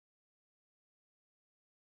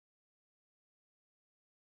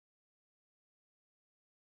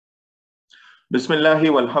Bismillahi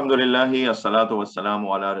walhamdulillahi assalatu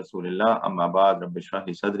wassalamu ala rasulillah amma ba'd rabbi shrah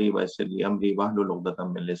li sadri wa yassir li amri wahlul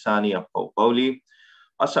 'uqdatam min lisani yafqahu qawli.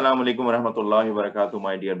 Assalamu alaikum wa rahmatullahi wa barakatuh,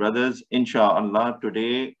 my dear brothers. Inshallah,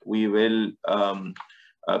 today we will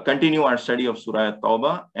continue our study of Surah At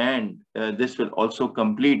Tawba, and this will also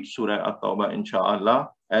complete Surah At Tawba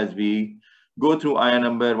inshallah as we go through ayah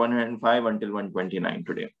number 105 until 129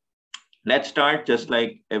 today. Let's start just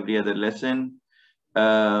like every other lesson.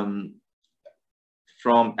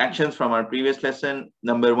 From actions from our previous lesson.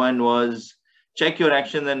 Number one was check your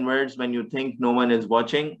actions and words when you think no one is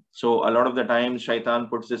watching. So a lot of the times shaitan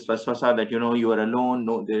puts this waswasa that you are alone,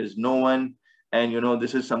 no, there is no one, and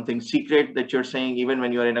this is something secret that you're saying. Even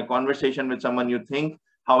when you're in a conversation with someone, you think,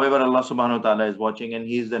 however, Allah subhanahu wa ta'ala is watching and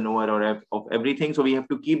He is the knower of everything. So we have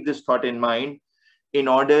to keep this thought in mind in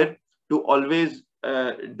order to always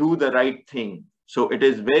do the right thing. So it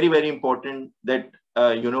is very, very important that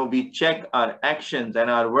we check our actions and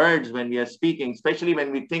our words when we are speaking, especially when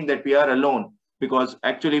we think that we are alone, because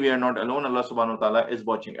actually we are not alone. Allah subhanahu wa ta'ala is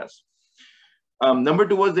watching us. Number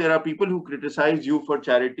two was there are people who criticize you for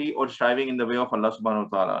charity or striving in the way of Allah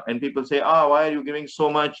subhanahu wa ta'ala. And people say, why are you giving so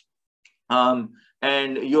much?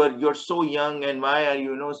 And you're so young, and why are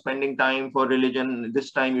you spending time for religion?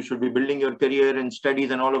 This time you should be building your career and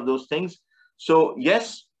studies and all of those things. So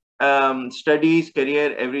yes, studies,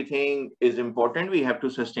 career, everything is important. We have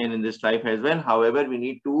to sustain in this life as well. However, we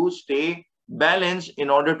need to stay balanced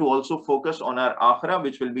in order to also focus on our akhirah,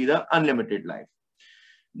 which will be the unlimited life.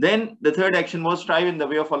 Then the third action was strive in the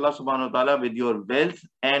way of Allah subhanahu wa ta'ala with your wealth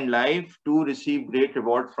and life to receive great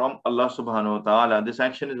reward from Allah subhanahu wa ta'ala. This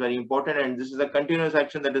action is very important, and this is a continuous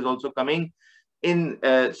action that is also coming in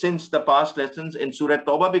since the past lessons in Surah At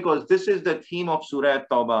Tawba, because this is the theme of Surah At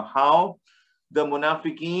Tawba. How the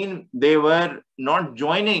Munafiqeen, they were not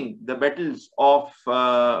joining the battles of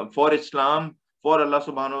for Islam, for Allah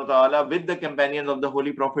subhanahu wa ta'ala, with the companions of the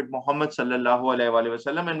Holy Prophet Muhammad sallallahu alaihi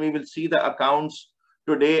wasallam. And we will see the accounts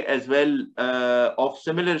today as well of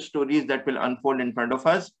similar stories that will unfold in front of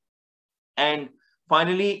us. And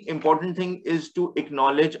finally, important thing is to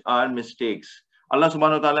acknowledge our mistakes. Allah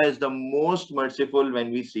subhanahu wa ta'ala is the most merciful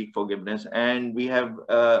when we seek forgiveness. And we have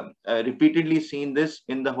repeatedly seen this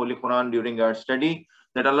in the Holy Quran during our study,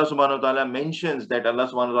 that Allah subhanahu wa ta'ala mentions that Allah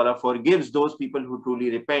subhanahu wa ta'ala forgives those people who truly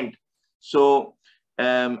repent. So,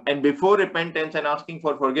 and before repentance and asking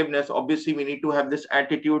for forgiveness, obviously we need to have this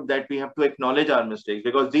attitude that we have to acknowledge our mistakes,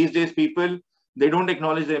 because these days people, they don't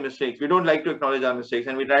acknowledge their mistakes. We don't like to acknowledge our mistakes,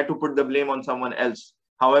 and we try to put the blame on someone else.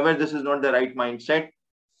 However, this is not the right mindset.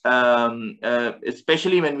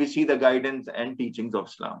 Especially when we see the guidance and teachings of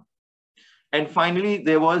Islam. And finally,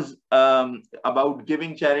 there was about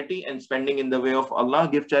giving charity and spending in the way of Allah.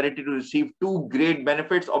 Give charity to receive two great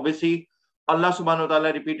benefits. Obviously, Allah subhanahu wa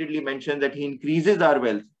ta'ala repeatedly mentioned that He increases our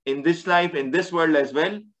wealth in this life, in this world as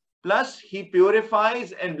well. Plus, He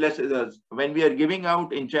purifies and blesses us. When we are giving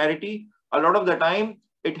out in charity, a lot of the time,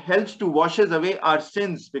 it helps to wash away our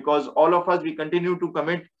sins, because all of us, we continue to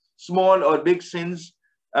commit small or big sins.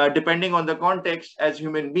 Depending on the context, as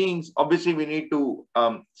human beings, obviously we need to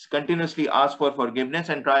continuously ask for forgiveness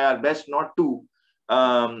and try our best not to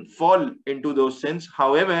fall into those sins.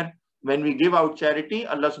 However, when we give out charity,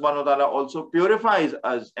 Allah subhanahu wa ta'ala also purifies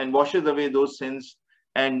us and washes away those sins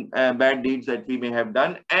and bad deeds that we may have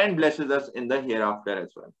done, and blesses us in the hereafter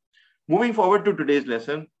as well. Moving forward to today's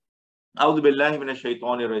lesson. A'udhu billahi minash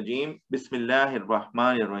shaitanir rajim. Bismillahir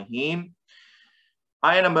rahmanir rahim.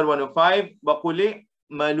 Ayah number 105. Waquli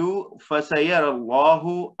Malu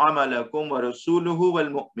fasayarallahu amalakum wa rasuluhu wal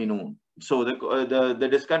mu'minun. So the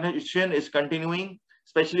discussion is continuing,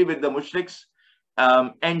 especially with the mushriks,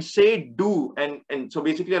 and say do, and so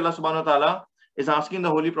basically Allah subhanahu wa ta'ala is asking the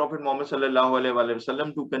Holy Prophet Muhammad sallallahu alaihi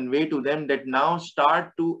wasallam to convey to them that now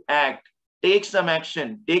start to act, take some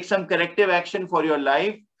action, take some corrective action for your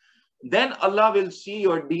life. Then Allah will see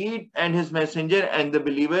your deed, and His messenger and the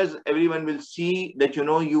believers, everyone will see that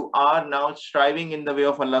you are now striving in the way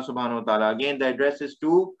of Allah subhanahu wa ta'ala. Again, the address is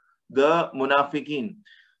to the Munafiqeen.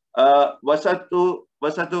 وَسَتُرَدُّونَ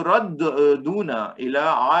إِلَىٰ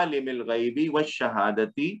عَالِمِ الْغَيْبِ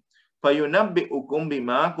وَالشَّهَادَةِ فَيُنَبِّئُكُمْ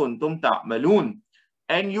بِمَا كُنْتُمْ تَعْمَلُونَ.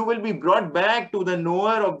 And you will be brought back to the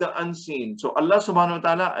knower of the unseen. So Allah subhanahu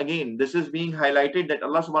wa ta'ala, again, this is being highlighted that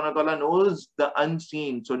Allah subhanahu wa ta'ala knows the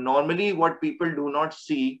unseen. So normally what people do not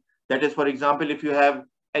see, that is, for example, if you have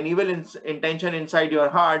an evil intention inside your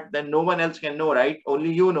heart, then no one else can know, right?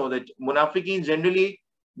 Only you know. That Munafiqeen generally,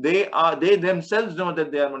 they themselves know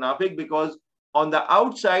that they are Munafiq, because on the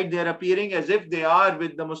outside they are appearing as if they are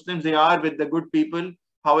with the Muslims, they are with the good people.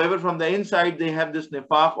 However, from the inside they have this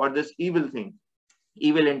nifaq or this evil thing,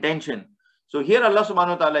 evil intention. So here Allah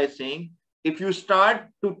subhanahu wa ta'ala is saying, if you start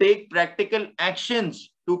to take practical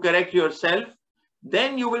actions to correct yourself,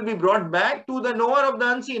 then you will be brought back to the knower of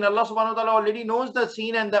the unseen. Allah subhanahu wa ta'ala already knows the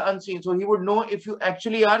seen and the unseen. So he would know if you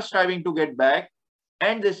actually are striving to get back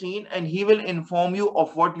and the seen, and he will inform you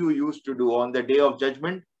of what you used to do on the day of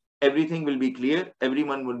judgment. Everything will be clear.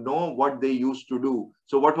 Everyone will know what they used to do.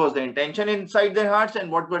 So what was the intention inside their hearts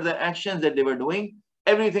and what were the actions that they were doing?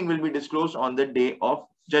 Everything will be disclosed on the day of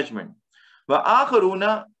judgment.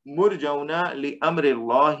 وَآخَرُونَ مُرْجَوْنَ لِأَمْرِ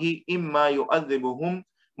اللَّهِ إِمَّا يُؤَذِّبُهُمْ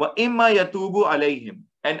وَإِمَّا يَتُوبُ عَلَيْهِمْ.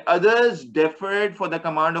 And others deferred for the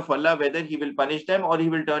command of Allah, whether he will punish them or he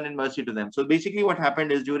will turn in mercy to them. So basically what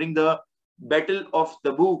happened is, during the battle of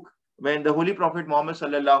Tabuk, when the Holy Prophet Muhammad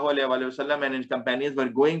sallallahu alaihi wasallam and his companions were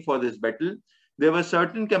going for this battle, there were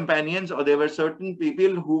certain companions, or there were certain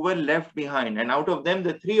people who were left behind. And out of them,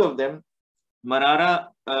 the three of them, Marara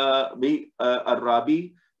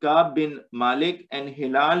Ar-Rabi, Ka'b bin Malik, and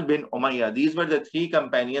Hilal bin Umayyah, these were the three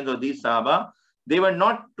companions of these Sahaba. They were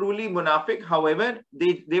not truly Munafiq. However,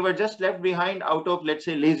 they were just left behind out of, let's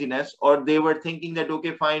say, laziness, or they were thinking that,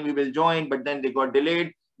 okay, fine, we will join, but then they got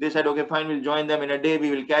delayed. They said, okay, fine, we'll join them in a day. We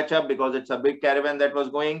will catch up because it's a big caravan that was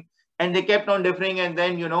going. And they kept on deferring, and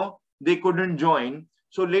then, they couldn't join.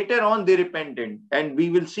 So later on, they repented. And we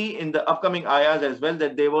will see in the upcoming ayahs as well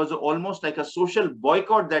that there was almost like a social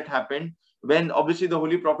boycott that happened when obviously the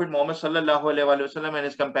Holy Prophet Muhammad sallallahu alaihi wasallam and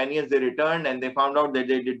his companions, they returned and they found out that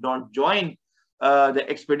they did not join the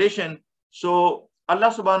expedition. So Allah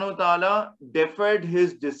subhanahu wa ta'ala deferred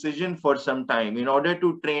his decision for some time in order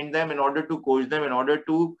to train them, in order to coach them, in order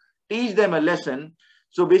to teach them a lesson.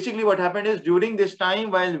 So basically what happened is, during this time,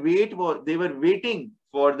 while they were waiting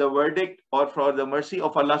for the verdict or for the mercy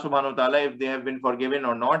of Allah subhanahu wa ta'ala, if they have been forgiven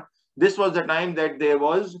or not, this was the time that there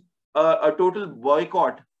was a total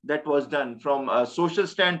boycott that was done from a social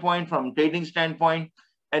standpoint, from trading standpoint.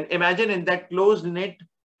 And imagine, in that close-knit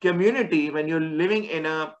community, when you're living in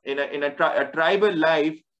a tribal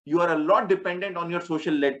life, you are a lot dependent on your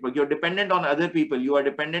social network. You're dependent on other people. You are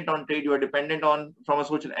dependent on trade. You are dependent on from a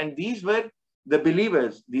social. And these were the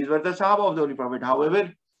believers. These were the Sahaba of the Holy Prophet.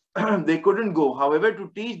 However, they couldn't go. However, to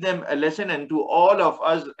teach them a lesson, and to all of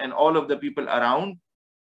us and all of the people around,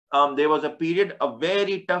 there was a period, a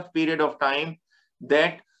very tough period of time,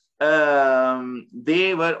 that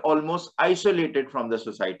they were almost isolated from the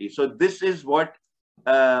society. So this is what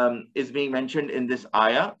is being mentioned in this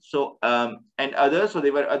ayah. So and others, so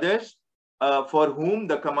there were others for whom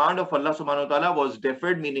the command of Allah subhanahu wa ta'ala was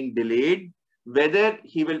deferred, meaning delayed, whether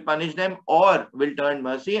he will punish them or will turn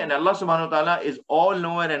mercy. And Allah subhanahu wa ta'ala is all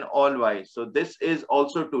knower and all wise. So this is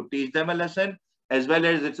also to teach them a lesson, as well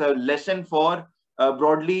as it's a lesson for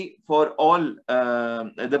broadly for all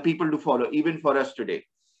the people to follow, even for us today.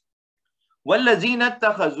 وَالَّذِينَ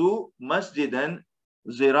اتَّخَذُوا مَسْجِدًا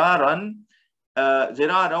زِرَارًا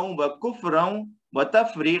وَكُفْرًا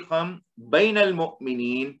وَتَفْرِيقًا بَيْنَ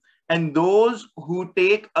الْمُؤْمِنِينَ. And those who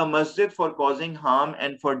take a masjid for causing harm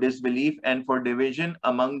and for disbelief and for division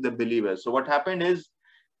among the believers. So what happened is,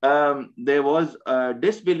 there was a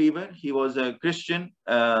disbeliever. He was a Christian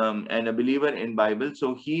and a believer in Bible.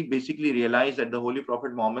 So he basically realized that the Holy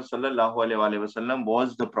Prophet Muhammad sallallahu alaihi wasallam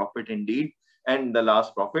was the prophet indeed, and the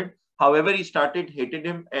last prophet. However, he started hating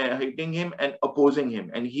him and opposing him.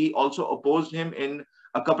 And he also opposed him in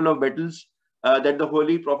a couple of battles that the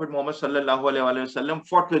Holy Prophet Muhammad sallallahu alaihi wasallam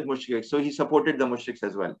fought with mushriks. So he supported the mushriks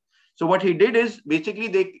as well. So what he did is,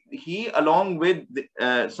 basically he along with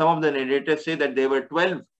some of the narrators say that there were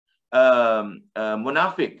 12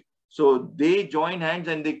 Munafiq. So they joined hands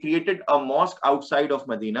and they created a mosque outside of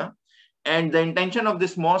Medina. And the intention of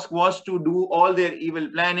this mosque was to do all their evil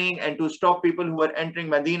planning and to stop people who were entering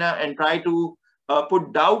Medina and try to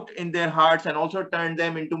put doubt in their hearts and also turn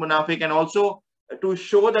them into Munafiq, and also to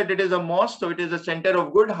show that it is a mosque, so it is a center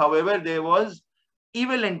of good. However, there was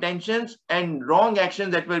evil intentions and wrong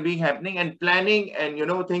actions that were being happening, and planning, and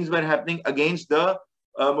things were happening against the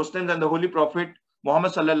Muslims and the Holy Prophet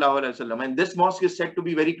Muhammad sallallahu alaihi wasallam. And this mosque is said to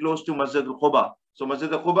be very close to Masjid Quba. So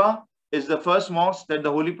Masjid Quba is the first mosque that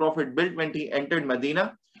the Holy Prophet built when he entered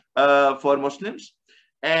Medina for Muslims.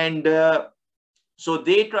 And so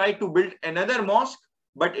they tried to build another mosque,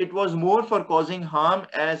 but it was more for causing harm,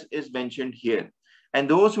 as is mentioned here. And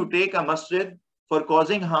those who take a masjid for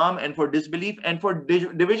causing harm and for disbelief and for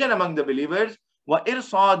division among the believers,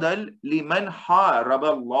 وَإِرْصَادًا لِمَنْ حَارَبَ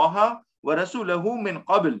اللَّهَ وَرَسُولَهُ مِنْ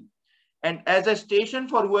قَبْلِ, and as a station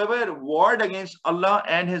for whoever warred against Allah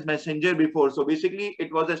and his messenger before. So basically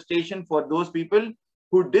it was a station for those people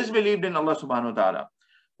who disbelieved in Allah subhanahu wa ta'ala.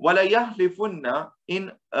 وَلَا يَحْلِفُنَّ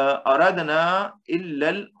إِنْ أَرَادْنَا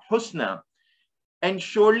إِلَّا الْحُسْنَى. and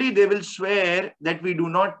surely they will swear that we do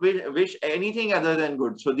not wish anything other than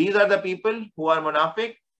good. So these are the people who are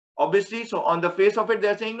munafiq, obviously. So on the face of it,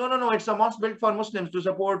 they're saying, no, no, no, it's a mosque built for Muslims to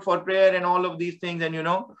support, for prayer and all of these things, and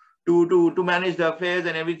to manage the affairs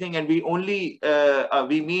and everything, and we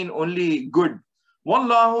mean only good.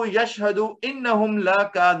 Wallahu yashhadu innahum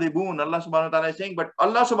la kadhibun. Allah subhanahu wa ta'ala is saying, but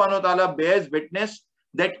Allah subhanahu wa ta'ala bears witness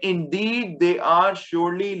that indeed they are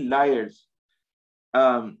surely liars.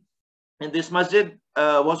 And this masjid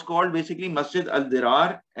was called basically Masjid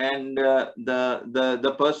al-Dirar, and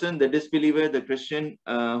the person, the disbeliever, the Christian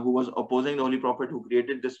who was opposing the Holy Prophet, who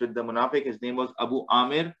created this with the Munafiq, his name was Abu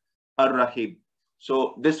Amir al-Rahib.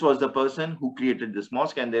 So this was the person who created this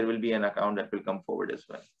mosque, and there will be an account that will come forward as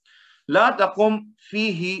well. La taqum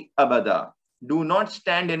fihi abada. Do not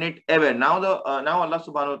stand in it ever. Now Allah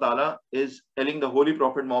subhanahu wa ta'ala is telling the Holy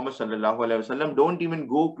Prophet Muhammad sallallahu alaihi wasallam, don't even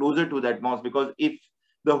go closer to that mosque, because if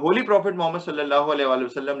the Holy Prophet Muhammad sallallahu alaihi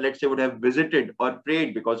wasallam, let's say, would have visited or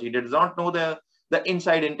prayed, because he does not know the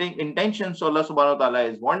inside intention, so Allah subhanahu wa ta'ala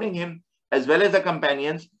is warning him as well as the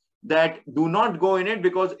companions that do not go in it,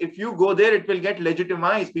 because if you go there, it will get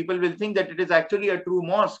legitimized. People will think that it is actually a true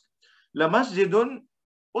mosque. La masjidun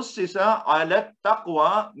ussisa ala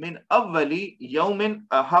taqwa min awwali yawmin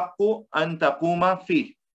ahaqqu an taquma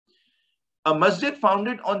fi. A masjid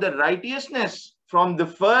founded on the righteousness from the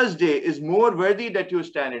first day is more worthy that you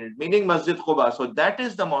stand in it, meaning Masjid Quba. So that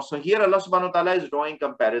is the mosque. So here Allah subhanahu wa ta'ala is drawing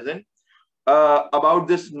comparison about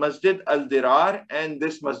this Masjid al-Dirar and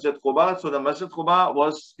this Masjid Quba. So the Masjid Quba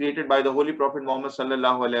was created by the Holy Prophet Muhammad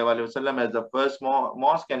sallallahu alaihi wasallam as the first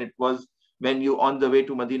mosque, and it was when you on the way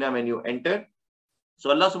to Medina when you enter. So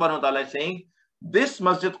Allah subhanahu wa ta'ala is saying, this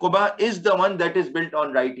Masjid Quba is the one that is built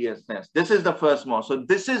on righteousness. This is the first mosque. So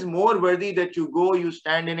this is more worthy that you go, you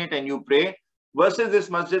stand in it and you pray, versus this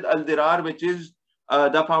Masjid al-Dirar, which is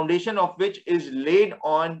the foundation of which is laid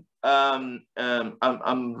on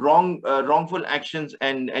wrongful actions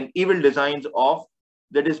and evil designs of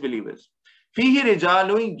the disbelievers. Fihi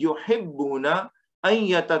rijalun yuhibbuna an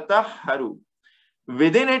yatatahharu.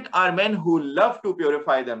 Within it are men who love to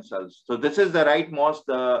purify themselves. So this is the right mosque,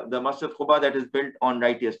 the Masjid Quba, that is built on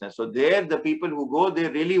righteousness. So there, the people who go, they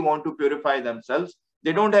really want to purify themselves.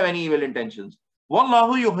 They don't have any evil intentions.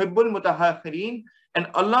 Wallahu yuhibbul mutahharin. And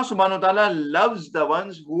Allah subhanahu wa ta'ala loves the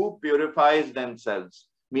ones who purifies themselves,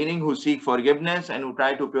 meaning who seek forgiveness and who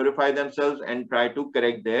try to purify themselves and try to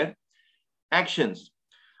correct their actions.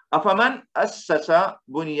 Afaman assasa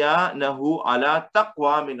bunyanahu ala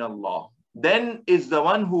taqwa min Allah. Then is the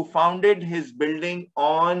one who founded his building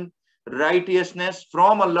on righteousness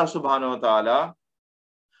from Allah subhanahu wa ta'ala.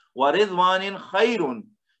 Wa ridwanin khayrun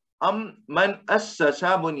am man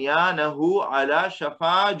assasa bunyanahu ala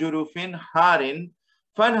shafa jurufin harin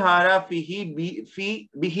fanhara bihi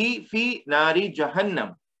fi nari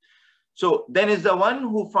jahannam. So then is the one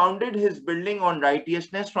who founded his building on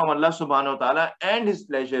righteousness from Allah subhanahu wa ta'ala and his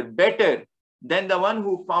pleasure better than the one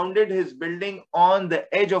who founded his building on the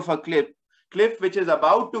edge of a cliff which is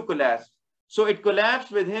about to collapse. So it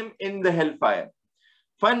collapsed with him in the hellfire.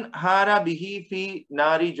 Fanhara bihi fi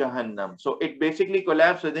nari jahannam. So it basically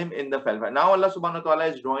collapsed with him in the hellfire. Now Allah subhanahu wa ta'ala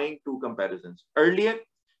is drawing two comparisons. Earlier,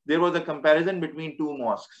 there was a comparison between two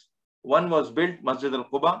mosques. One was built, Masjid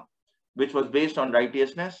al-Quba, which was based on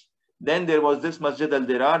righteousness. Then there was this Masjid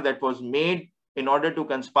al-Dirar that was made in order to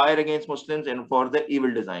conspire against Muslims and for the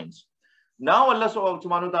evil designs. Now Allah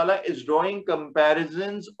subhanahu wa ta'ala is drawing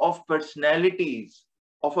comparisons of personalities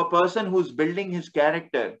of a person who's building his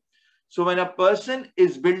character. So when a person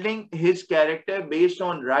is building his character based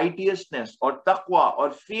on righteousness or taqwa or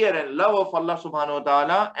fear and love of Allah subhanahu wa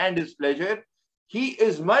ta'ala and his pleasure, he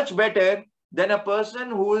is much better than a person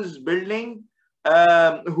who is building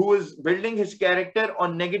his character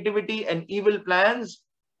on negativity and evil plans.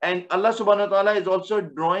 And Allah subhanahu wa ta'ala is also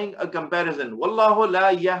drawing a comparison. Wallahu la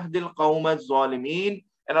yahdil qawma az-zalimin.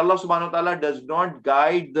 And Allah subhanahu wa ta'ala does not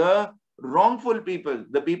guide the wrongful people,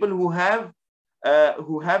 the people who have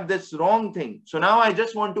this wrong thing. So now I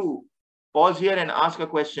just want to pause here and ask a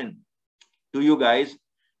question to you guys.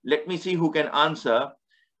 Let me see who can answer.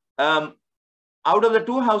 Out of the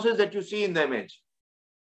two houses that you see in the image,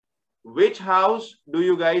 which house do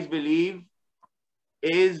you guys believe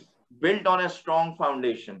is built on a strong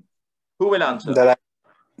foundation? Who will answer? The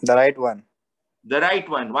right one. The right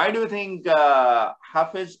one. Why do you think,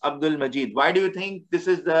 Hafiz Abdul Majid, why do you think this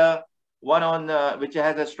is the one on which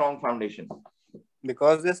has a strong foundation?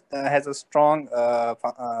 Because this has a strong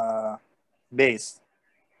base.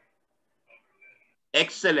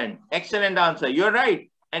 Excellent. Excellent answer. You're right.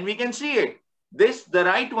 And we can see it. The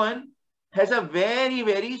right one has a very,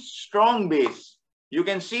 very strong base. You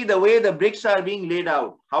can see the way the bricks are being laid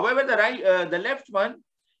out. However, the left one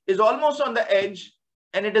is almost on the edge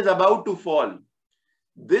and it is about to fall.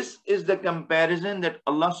 This is the comparison that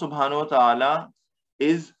Allah subhanahu wa ta'ala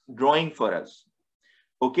is drawing for us.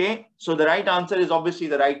 Okay, so the right answer is obviously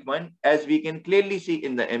the right one, as we can clearly see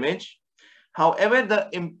in the image. However,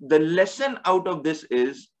 the lesson out of this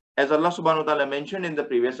is, as Allah subhanahu wa ta'ala mentioned in the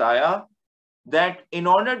previous ayah, that in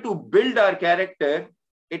order to build our character,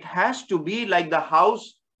 it has to be like the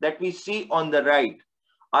house that we see on the right.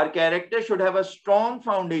 Our character should have a strong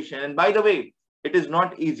foundation. And by the way, it is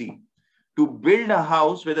not easy to build a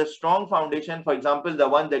house with a strong foundation. For example, the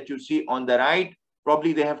one that you see on the right,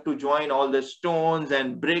 probably they have to join all the stones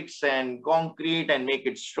and bricks and concrete and make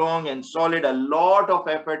it strong and solid. A lot of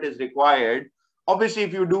effort is required. Obviously,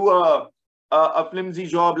 if you do a flimsy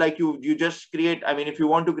job, like you just create, I mean, if you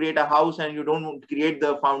want to create a house and you don't create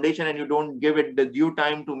the foundation and you don't give it the due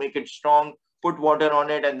time to make it strong, put water on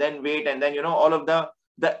it and then wait, and then, you know, all of the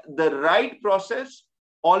right process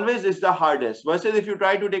always is the hardest, versus if you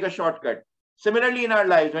try to take a shortcut. Similarly, in our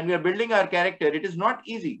lives, when we are building our character, it is not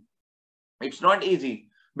easy. It's not easy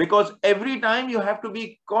because every time you have to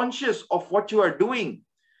be conscious of what you are doing,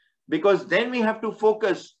 because then we have to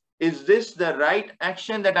focus. Is this the right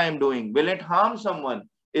action that I am doing? Will it harm someone?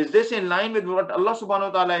 Is this in line with what Allah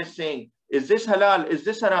subhanahu wa ta'ala is saying? Is this halal? Is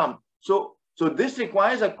this haram? So this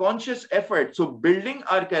requires a conscious effort. So building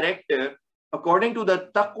our character according to the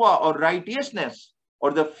taqwa or righteousness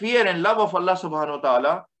or the fear and love of Allah subhanahu wa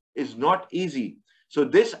ta'ala is not easy. So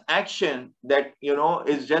this action that, you know,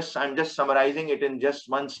 is just, I'm just summarizing it in just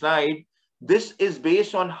one slide. This is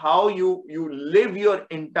based on how you live your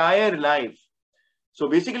entire life. So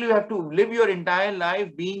basically, you have to live your entire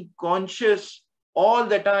life being conscious all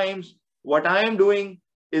the times. What I am doing,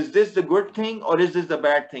 is this the good thing or is this the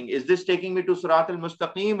bad thing? Is this taking me to Surat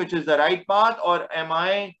al-Mustaqim, which is the right path, or am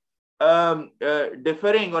I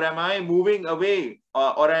differing, or am I moving away,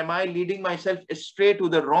 or am I leading myself astray to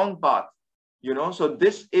the wrong path? You know, so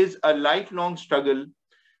this is a lifelong struggle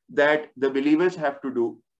that the believers have to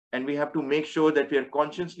do. And we have to make sure that we are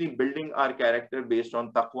consciously building our character based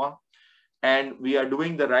on taqwa. And we are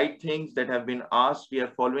doing the right things that have been asked. We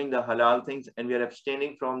are following the halal things and we are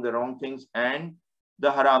abstaining from the wrong things and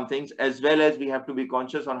the haram things, as well as we have to be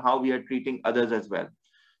conscious on how we are treating others as well.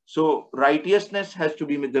 So righteousness has to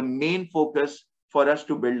be the main focus for us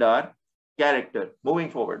to build our character.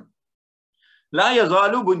 Moving forward. لا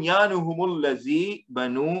يزال بنيانهم الذي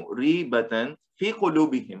بنوا ريبة في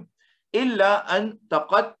قلوبهم إلا أن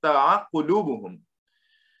تقطع قلوبهم.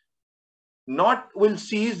 Not will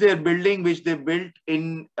cease their building which they built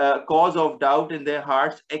in cause of doubt in their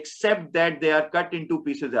hearts, except that they are cut into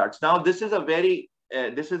pieces hearts. Now this is a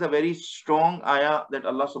very strong ayah that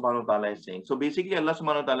Allah subhanahu wa ta'ala is saying. So basically Allah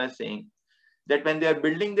subhanahu wa ta'ala is saying that when they are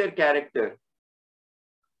building their character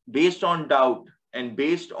based on doubt and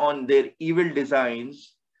based on their evil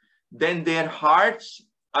designs, then their hearts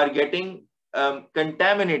are getting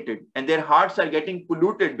contaminated and their hearts are getting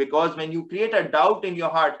polluted, because when you create a doubt in your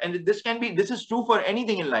heart, and this is true for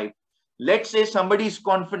anything in life. Let's say somebody is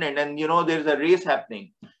confident and, you know, there's a race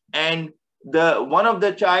happening and one of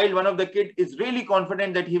the kid is really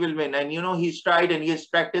confident that he will win, and, you know, he's tried and he has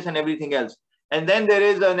practiced and everything else. And then there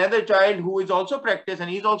is another child who is also practiced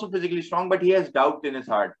and he's also physically strong, but he has doubt in his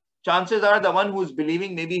heart. Chances are the one who is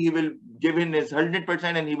believing, maybe he will give in his 100%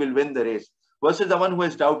 and he will win the race, versus the one who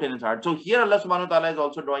has doubt in his heart. So here Allah subhanahu wa ta'ala is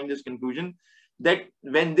also drawing this conclusion that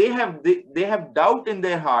when they have doubt in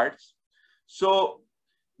their hearts, so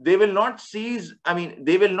they will not cease,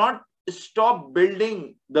 they will not stop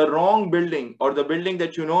building the wrong building, or the building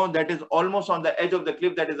that, you know, that is almost on the edge of the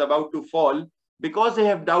cliff that is about to fall, because they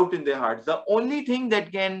have doubt in their hearts. The only thing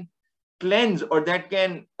that can cleanse or that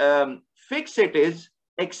can fix it is,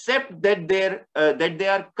 except that they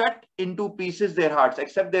are cut into pieces, their hearts,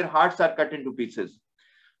 except their hearts are cut into pieces.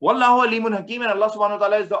 Wallahu alimun hakim, and Allah subhanahu wa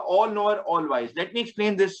ta'ala is the all-knower, all-wise. Let me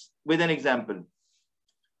explain this with an example.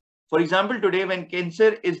 For example, today when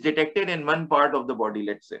cancer is detected in one part of the body,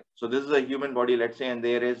 let's say, so this is a human body, let's say, and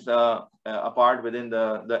there is a part within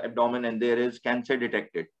the abdomen and there is cancer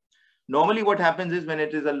detected. Normally what happens is, when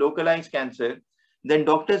it is a localized cancer, then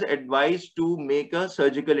doctors advise to make a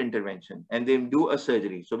surgical intervention and they do a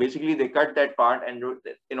surgery. So basically they cut that part and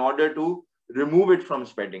in order to remove it from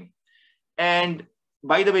spreading. And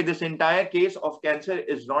by the way, this entire case of cancer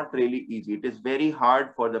is not really easy. It is very hard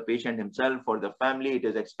for the patient himself, for the family. It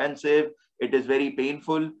is expensive. It is very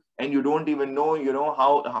painful. And you don't even know, you know,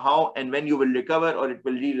 how and when you will recover, or it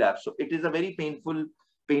will relapse. So it is a very painful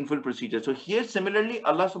procedure. So here, similarly,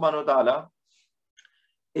 Allah subhanahu wa ta'ala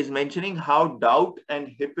is mentioning how doubt and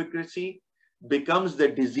hypocrisy becomes the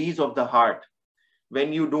disease of the heart.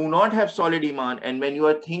 When you do not have solid Iman, and when you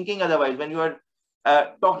are thinking otherwise, when you are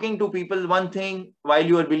talking to people one thing while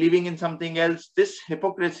you are believing in something else, this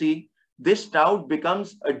hypocrisy, this doubt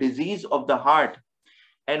becomes a disease of the heart.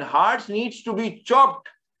 And hearts needs to be chopped,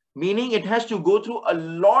 meaning it has to go through a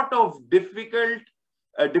lot of difficulties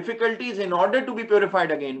in order to be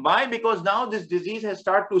purified again. Why? Because now this disease has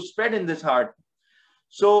started to spread in this heart.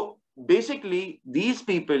 So basically, these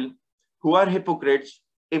people who are hypocrites,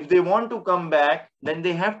 if they want to come back, then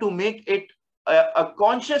they have to make it a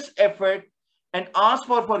conscious effort and ask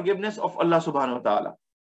for forgiveness of Allah subhanahu wa ta'ala.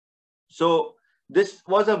 So this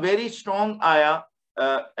was a very strong ayah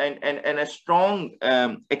and a strong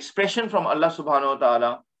expression from Allah subhanahu wa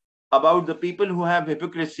ta'ala about the people who have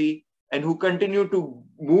hypocrisy and who continue to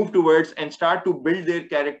move towards and start to build their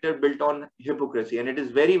character built on hypocrisy. And it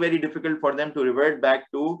is very, very difficult for them to revert back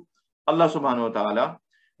to Allah subhanahu wa ta'ala,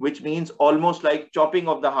 which means almost like chopping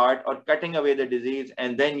of the heart or cutting away the disease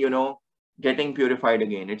and then, getting purified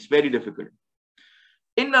again. It's very difficult.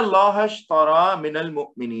 Inna Allah ashtara minal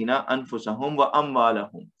mu'minina anfusahum wa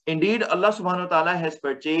amwalahum. Indeed, Allah subhanahu wa ta'ala has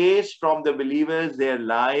purchased from the believers their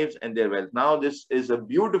lives and their wealth. Now, this is a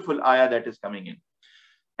beautiful ayah that is coming in.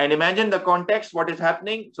 And imagine the context, what is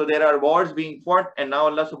happening. So there are wars being fought, and now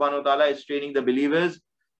Allah subhanahu wa ta'ala is training the believers,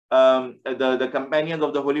 the companions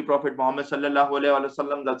of the Holy Prophet Muhammad sallallahu alaihi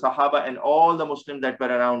wasallam, the Sahaba, and all the Muslims that were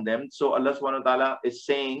around them. So Allah subhanahu wa ta'ala is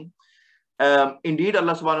saying, indeed,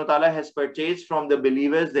 Allah subhanahu wa ta'ala has purchased from the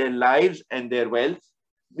believers their lives and their wealth.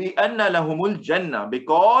 بِأَنَّ لَهُمُ الْجَنَّةِ,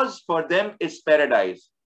 because for them is paradise.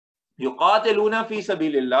 يُقَاتِلُونَ فِي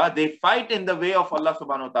سَبِيلِ اللَّهِ, they fight in the way of Allah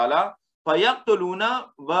subhanahu wa ta'ala. فَيَقْتُلُونَ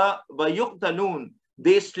وَيُقْتَلُونَ,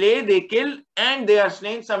 they slay, they kill, and they are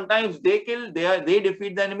slain. Sometimes they kill, they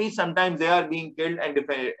defeat the enemy. Sometimes they are being killed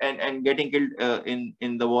and getting killed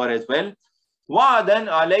in the war as well. وَعَدًا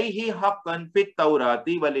عَلَيْهِ حَقًّا فِي التَّوْرَاةِ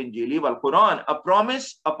وَالْإِنْجِيلِ وَالْقُرْآنِ, a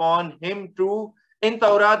promise upon him true in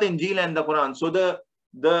Tawrat, Injil, and the Quran. So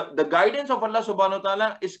the guidance of Allah subhanahu wa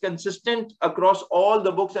ta'ala is consistent across all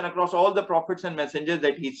the books and across all the prophets and messengers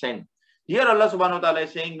that he sent. Here Allah subhanahu wa ta'ala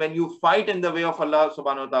is saying, when you fight in the way of Allah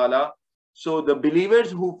subhanahu wa ta'ala, so the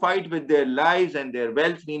believers who fight with their lives and their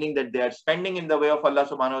wealth, meaning that they are spending in the way of Allah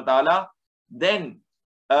subhanahu wa ta'ala, then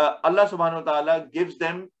Allah subhanahu wa ta'ala gives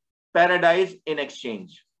them paradise in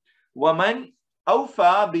exchange. وَمَنْ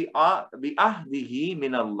أَوْفَى بِأَهْدِهِ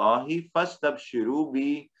مِنَ اللَّهِ فَاسْتَبْشِرُوا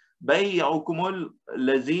بِبَيْعِكُمُ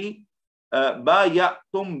الَّذِي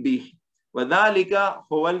بَايَعْتُمْ بِهِ وَذَلِكَ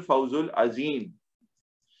هُوَ الْفَوْزُ الْعَظِيمُ.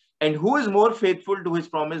 And who is more faithful to his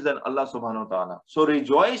promise than Allah subhanahu wa ta'ala? So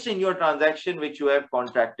rejoice in your transaction which you have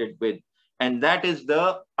contracted with. And that is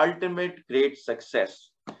the ultimate great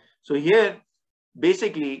success. So here,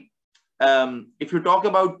 basically, if you talk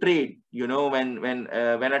about trade, when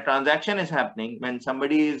a transaction is happening, when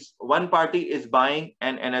one party is buying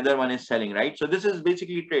and another one is selling, right? So this is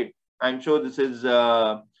basically trade. I'm sure this is,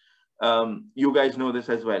 you guys know this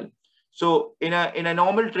as well. So in a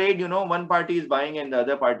normal trade, one party is buying and the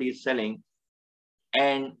other party is selling.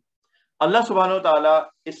 And Allah subhanahu wa ta'ala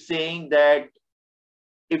is saying that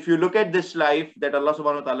if you look at this life that Allah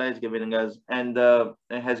subhanahu wa ta'ala has given us and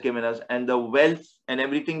the wealth and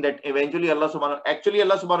everything that eventually Allah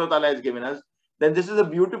subhanahu wa ta'ala has given us, then this is a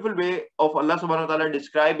beautiful way of Allah subhanahu wa ta'ala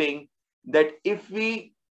describing that if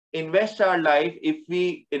we invest our life, if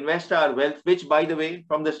we invest our wealth, which by the way,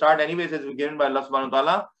 from the start anyways has been given by Allah subhanahu wa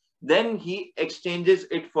ta'ala, then he exchanges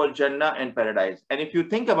it for Jannah and paradise. And if you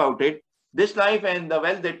think about it, this life and the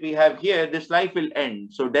wealth that we have here, this life will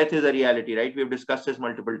end. So death is a reality, right? We've discussed this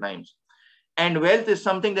multiple times. And wealth is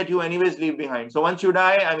something that you anyways leave behind. So once you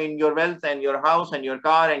die, your wealth and your house and your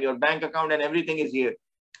car and your bank account and everything is here.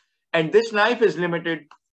 And this life is limited.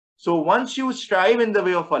 So once you strive in the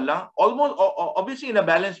way of Allah, almost obviously in a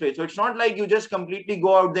balanced way. So it's not like you just completely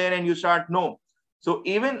go out there and you start, no. So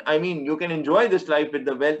even, you can enjoy this life with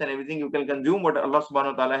the wealth and everything. You can consume what Allah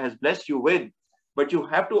subhanahu wa ta'ala has blessed you with. But you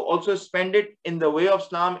have to also spend it in the way of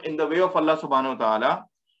Islam, in the way of Allah subhanahu wa ta'ala.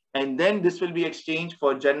 And then this will be exchanged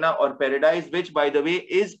for Jannah or paradise, which by the way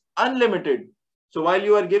is unlimited. So while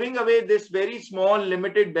you are giving away this very small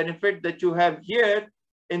limited benefit that you have here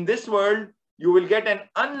in this world, you will get an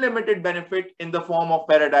unlimited benefit in the form of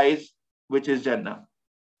paradise, which is Jannah.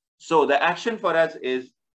 So the action for us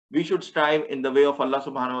is we should strive in the way of Allah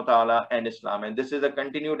subhanahu wa ta'ala and Islam. And this is a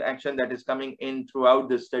continued action that is coming in throughout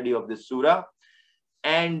the study of this surah.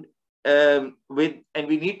 And we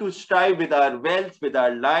need to strive with our wealth, with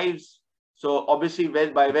our lives. So obviously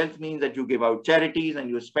by wealth means that you give out charities and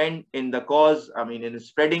you spend in the cause, in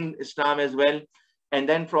spreading Islam as well. And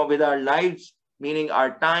then with our lives, meaning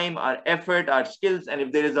our time, our effort, our skills. And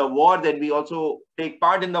if there is a war, then we also take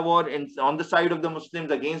part in the war on the side of the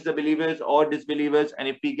Muslims against the believers or disbelievers. And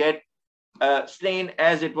if we get slain,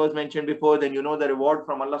 as it was mentioned before, then you know the reward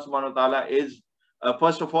from Allah subhanahu wa ta'ala is,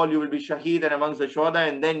 first of all, you will be shaheed and amongst the shuhada,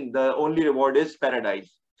 and then the only reward is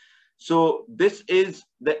paradise. So this is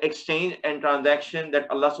the exchange and transaction that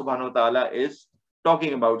Allah subhanahu wa ta'ala is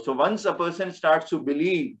talking about. So once a person starts to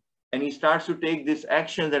believe and he starts to take this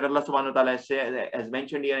action that Allah subhanahu wa ta'ala has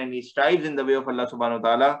mentioned here, and he strives in the way of Allah subhanahu wa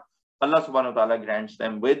ta'ala, Allah subhanahu wa ta'ala grants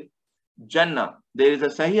them with Jannah. There is a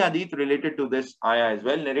Sahih Hadith related to this ayah as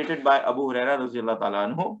well, narrated by Abu Hurairah radhiyallahu ta'ala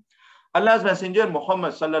anhu. Allah's Messenger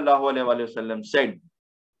Muhammad sallallahu alayhi wa sallam said,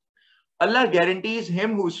 Allah guarantees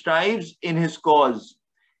him who strives in his cause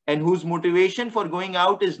and whose motivation for going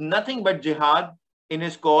out is nothing but jihad in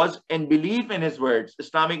his cause and belief in his words,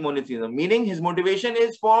 Islamic monotheism. Meaning his motivation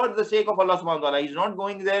is for the sake of Allah subhanahu wa ta'ala. He's not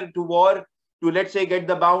going there to war to, let's say, get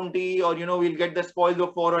the bounty or, we'll get the spoils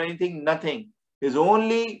of war or anything, nothing. His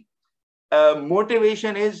only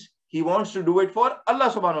motivation is he wants to do it for Allah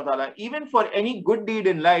subhanahu wa ta'ala. Even for any good deed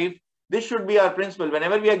in life, this should be our principle.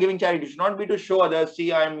 Whenever we are giving charity, it should not be to show others,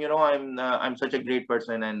 see, I'm such a great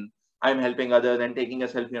person and I'm helping others and taking a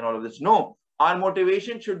selfie and all of this. No, our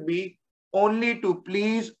motivation should be only to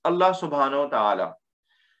please Allah subhanahu wa ta'ala.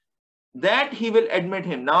 That he will admit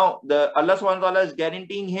him. Now, Allah subhanahu wa ta'ala is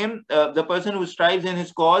guaranteeing him, the person who strives in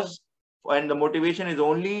his cause, and the motivation is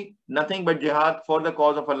only nothing but jihad for the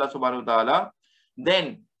cause of Allah subhanahu wa ta'ala,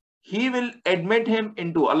 then he will admit him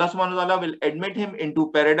into, Allah subhanahu wa ta'ala will admit him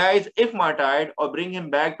into paradise if martyred, or bring him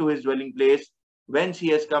back to his dwelling place whence he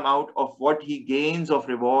has come out of what he gains of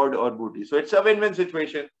reward or booty. So it's a win-win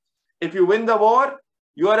situation. If you win the war,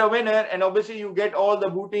 you are a winner, and obviously you get all the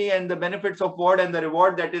booty and the benefits of war and the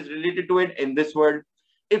reward that is related to it in this world.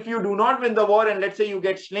 If you do not win the war and let's say you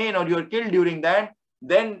get slain or you are killed during that,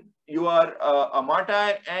 then you are a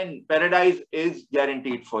martyr and paradise is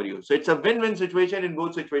guaranteed for you. So it's a win-win situation in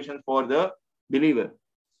both situations for the believer.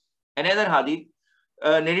 Another hadith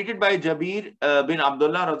narrated by Jabir bin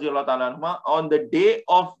Abdullah radhiyallahu ta'ala anhuma, on the day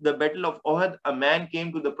of the battle of Uhud, a man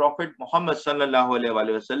came to the Prophet Muhammad sallallahu alayhi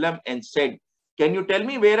wa sallam and said, can you tell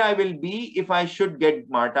me where I will be if I should get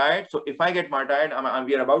martyred? So if I get martyred,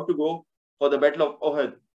 we are about to go for the battle of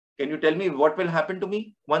Uhud. Can you tell me what will happen to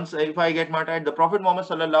me once if I get martyred? The Prophet Muhammad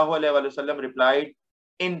sallallahu alaihi wasallam replied,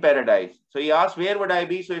 in paradise. So he asked, where would I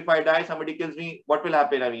be? So if I die, somebody kills me, what will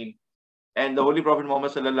happen? And the Holy Prophet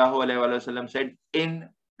Muhammad sallallahu alaihi wasallam said, in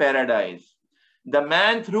paradise. The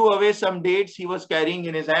man threw away some dates he was carrying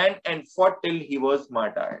in his hand and fought till he was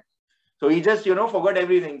martyred. So he just, forgot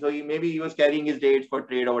everything. So maybe he was carrying his dates for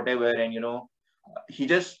trade or whatever, and he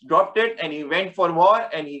just dropped it and he went for war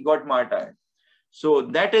and he got martyred. So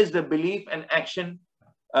that is the belief and action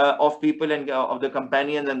of people and of the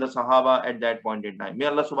companions and the Sahaba at that point in time. May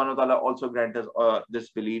Allah subhanahu wa ta'ala also grant us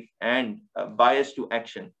this belief and bias to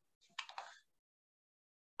action.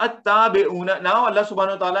 Now Allah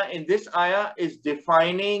subhanahu wa ta'ala in this ayah is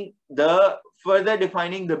further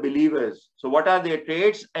defining the believers. So what are their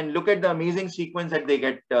traits? And look at the amazing sequence that they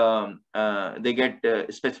get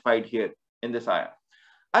specified here in this ayah.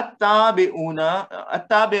 At-tabi'una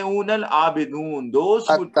al-abidun, those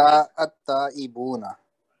who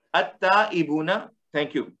At-ta'ibuna,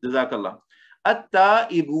 thank you, Jazakallah.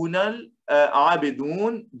 At-ta'ibuna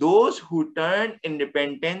al-abidun, those who turn in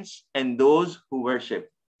repentance and those who worship.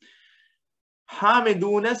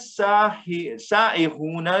 Hamiduna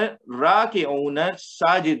sa'ihuna raki'una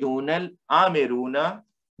sajiduna al-amiruna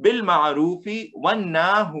bil ma'rufi wan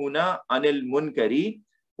nahuna anil munkari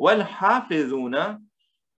wal hafizuna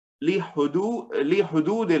li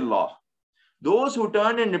hududillah. Those who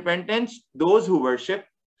turn in repentance, those who worship,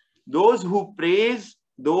 those who praise,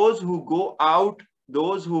 those who go out,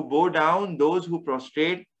 those who bow down, those who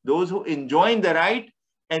prostrate, those who enjoin the right,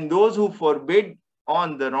 and those who forbid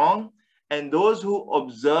on the wrong, and those who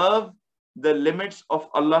observe the limits of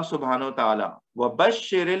Allah subhanahu wa ta'ala.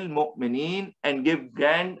 وَبَشِّرِ الْمُؤْمِنِينَ, and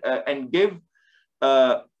give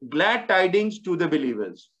glad tidings to the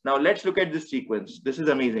believers. Now let's look at this sequence. This is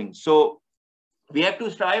amazing. So we have to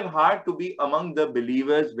strive hard to be among the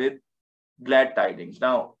believers with glad tidings.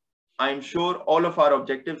 Now, I'm sure all of our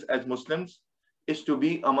objectives as Muslims is to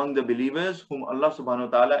be among the believers whom Allah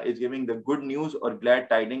subhanahu wa ta'ala is giving the good news or glad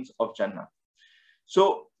tidings of Jannah.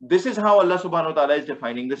 So this is how Allah subhanahu wa ta'ala is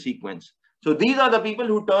defining the sequence. So these are the people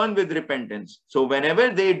who turn with repentance. So whenever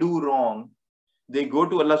they do wrong, they go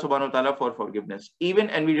to Allah subhanahu wa ta'ala for forgiveness.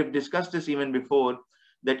 And we have discussed this even before,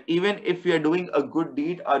 that even if we are doing a good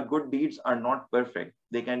deed, our good deeds are not perfect.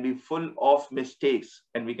 They can be full of mistakes,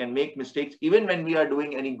 and we can make mistakes even when we are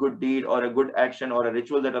doing any good deed or a good action or a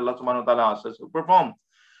ritual that Allah subhanahu wa ta'ala asks us to perform.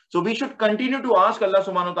 So we should continue to ask Allah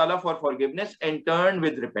subhanahu wa ta'ala for forgiveness and turn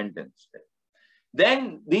with repentance.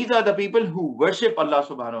 Then these are the people who worship Allah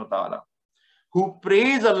subhanahu wa ta'ala, who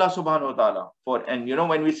praise Allah subhanahu wa ta'ala for, and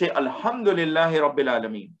when we say Alhamdulillah Rabbil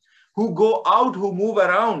Alameen, who go out, who move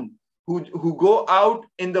around, who go out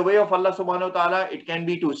in the way of Allah subhanahu wa ta'ala. It can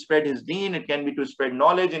be to spread his deen, it can be to spread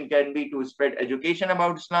knowledge, it can be to spread education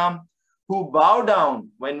about Islam, who bow down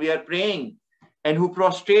when we are praying, and who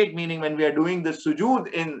prostrate, meaning when we are doing the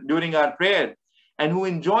sujood during our prayer, and who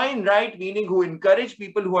enjoin right, meaning who encourage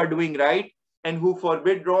people who are doing right, and who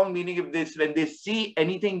forbid wrong, meaning when they see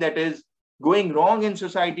anything that is going wrong in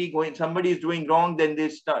society, somebody is doing wrong, then they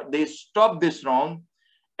stop this wrong.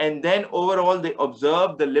 And then overall, they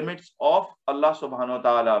observe the limits of Allah subhanahu wa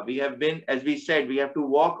ta'ala. We have been, as we said, we have to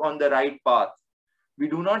walk on the right path. We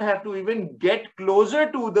do not have to even get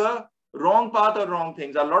closer to the wrong path or wrong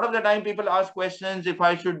things. A lot of the time people ask questions, if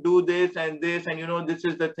I should do this, and this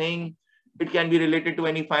is the thing. It can be related to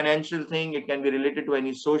any financial thing. It can be related to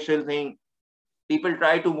any social thing. People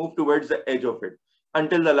try to move towards the edge of it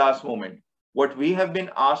until the last moment. What we have been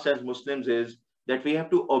asked as Muslims is that we have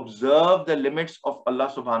to observe the limits of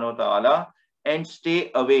Allah subhanahu wa ta'ala and stay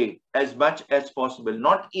away as much as possible,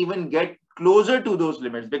 not even get closer to those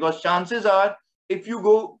limits, because chances are if you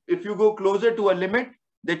go closer to a limit,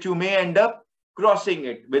 that you may end up crossing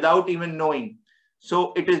it without even knowing.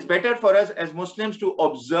 So it is better for us as Muslims to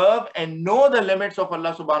observe and know the limits of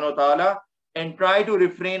Allah subhanahu wa ta'ala and try to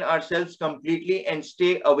refrain ourselves completely and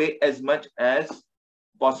stay away as much as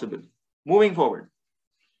possible. Moving forward.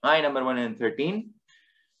 Ayah number 113.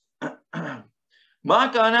 Ma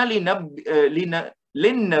kana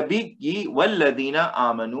linnabiyyi walladhina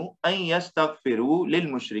amanu an yastaghfiru lil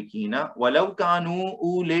mushrikina walau kanu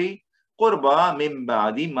uli qurba min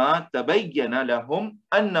ba'di ma tabayyana lahum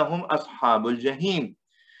annahum ashabul jahim.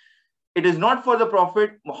 It is not for the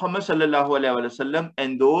Prophet Muhammad sallallahu alaihi wasallam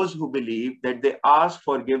and those who believe that they ask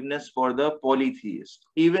forgiveness for the polytheists,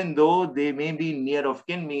 even though they may be near of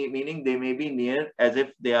kin, meaning they may be near as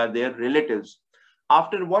if they are their relatives,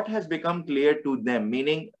 after what has become clear to them,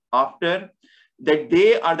 meaning after that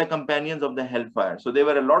they are the companions of the hellfire. So there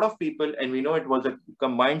were a lot of people, and we know it was a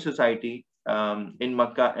combined society in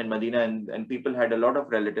Makkah and Medina, and people had a lot of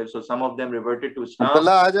relatives. So some of them reverted to Islam.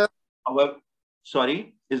 However,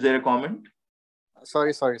 sorry, is there a comment?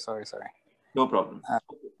 Sorry. No problem.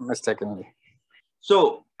 Mistakenly.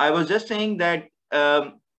 So I was just saying that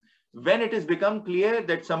when it has become clear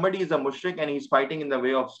that somebody is a mushrik and he's fighting in the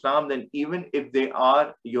way of Islam, then even if they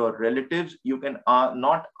are your relatives, you can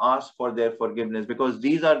not ask for their forgiveness, because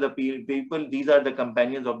these are the people, these are the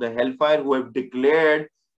companions of the hellfire who have declared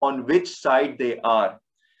on which side they are.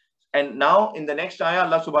 And now in the next ayah,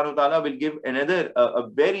 Allah subhanahu wa ta'ala will give another a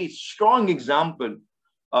very strong example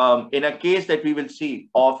in a case that we will see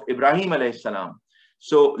of Ibrahim alayhi salam.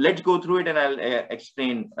 So let's go through it and I'll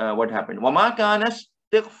explain what happened. وَمَا كَانَ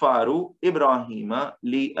اسْتِغْفَارُ إِبْرَاهِيمَ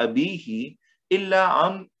لِأَبِيهِ إِلَّا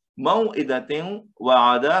عَنْ مَوْعِدَةٍ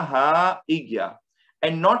وَعَدَهَا إِيَّاهُ.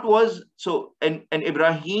 And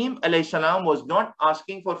Ibrahim alayhi salam was not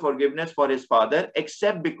asking for forgiveness for his father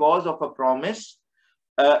except because of a promise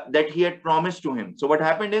that he had promised to him. So what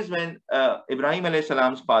happened is, when Ibrahim alayhi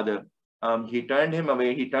salam's father, he turned him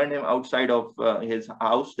away, he turned him outside of his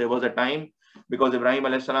house. There was a time, because Ibrahim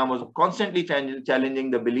alayhi salam was constantly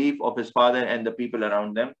challenging the belief of his father and the people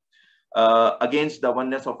around them against the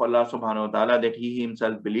oneness of Allah subhanahu wa ta'ala that he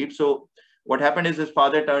himself believed. So what happened is his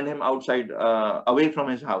father turned him outside, away from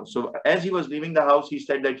his house. So as he was leaving the house, he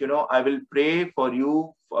said that, I will pray for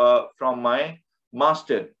you from my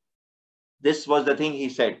master. This was the thing he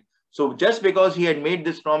said. So just because he had made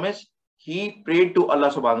this promise, he prayed to Allah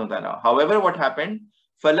subhanahu wa ta'ala. However, what happened?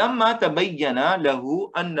 فَلَمَّا تَبَيَّنَ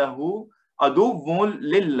لَهُ أَنَّهُ عَدُوٌّ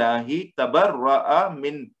لِلَّهِ تَبَرَّأَ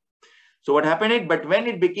مِنْهُ. So what happened? But when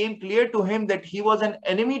it became clear to him that he was an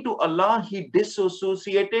enemy to Allah, he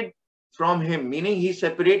disassociated from him, meaning he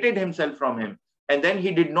separated himself from him. And then he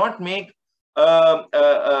did not make, and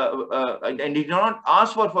did not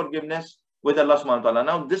ask for forgiveness with Allah subhanahu wa ta'ala.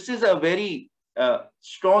 Now, this is a very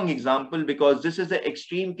strong example, because this is the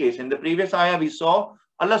extreme case. In the previous ayah, we saw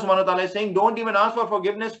Allah subhanahu wa ta'ala is saying, don't even ask for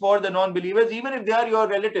forgiveness for the non-believers, even if they are your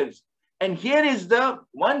relatives. And here is the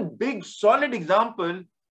one big solid example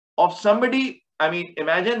of somebody. I mean,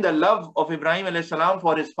 imagine the love of Ibrahim alayhi salam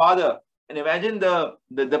for his father, and imagine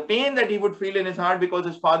the pain that he would feel in his heart because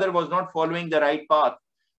his father was not following the right path.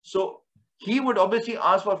 So he would obviously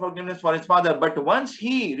ask for forgiveness for his father. But once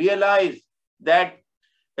he realized that,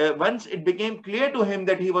 once it became clear to him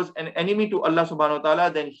that he was an enemy to Allah subhanahu wa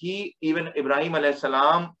ta'ala, then he, even Ibrahim alayhi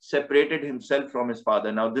salam, separated himself from his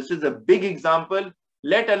father. Now, this is a big example,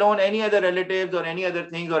 let alone any other relatives or any other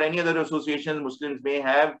things or any other associations Muslims may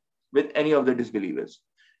have with any of the disbelievers.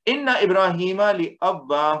 Inna Ibrahima li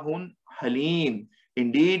Abbahun Halim.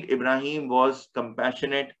 Indeed, Ibrahim was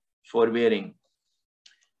compassionate, forbearing.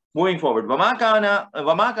 Moving forward. وَمَا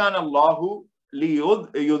كَانَ اللَّهُ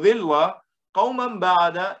لِيُضِلَّ قَوْمًا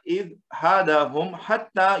بَعْدَ إِذْ هَدَاهُمْ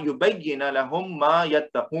حَتَّى يُبَيِّنَ لَهُمْ مَا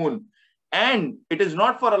يَتَّقُونَ. And it is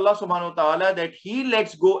not for Allah subhanahu wa ta'ala that he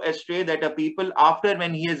lets go astray that a people after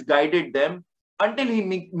when he has guided them until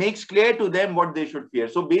he makes clear to them what they should fear.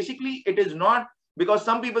 So basically it is not because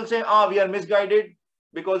some people say, we are misguided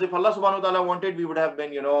because if Allah subhanahu wa ta'ala wanted, we would have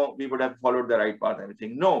been, we would have followed the right path and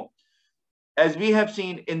everything. No. As we have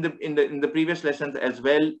seen in the previous lessons as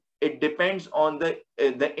well, it depends on the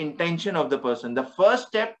intention of the person. The first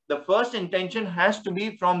step, the first intention has to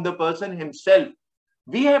be from the person himself.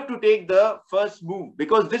 We have to take the first move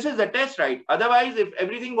because this is the test, right? Otherwise, if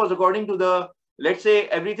everything was according to let's say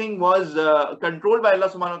everything was controlled by Allah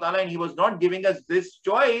subhanahu wa ta'ala and he was not giving us this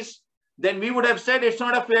choice, then we would have said it's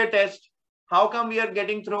not a fair test. How come we are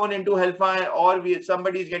getting thrown into hellfire or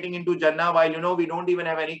somebody is getting into Jannah while, we don't even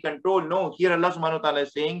have any control? No, here Allah subhanahu wa ta'ala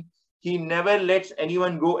is saying he never lets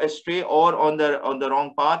anyone go astray or on the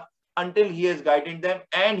wrong path until he has guided them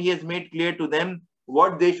and he has made clear to them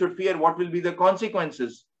what they should fear, what will be the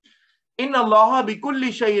consequences. Inna Allah bi kulli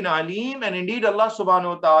shay'in alim, and indeed Allah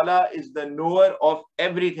subhanahu wa ta'ala is the knower of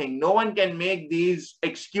everything. No one can make these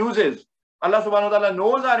excuses. Allah subhanahu wa ta'ala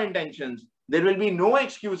knows our intentions. There will be no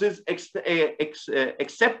excuses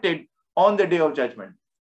accepted on the day of judgment.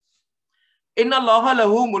 Inna Allah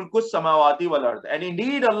lahu mulku samawati wal ard. And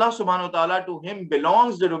indeed Allah subhanahu wa ta'ala, to him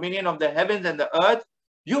belongs the dominion of the heavens and the earth.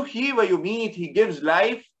 Yuhyi wa yumeet, he gives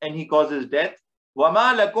life and he causes death.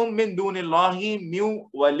 وَمَا لَكُم مِّن دُونِ اللَّهِ مِن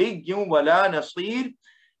وَلِيٍّ وَلَا نَصِيرٍ.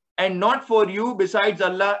 And not for you besides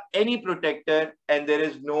Allah any protector, and there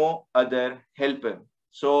is no other helper.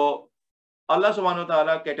 So Allah subhanahu wa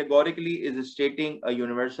ta'ala categorically is stating a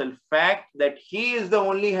universal fact that he is the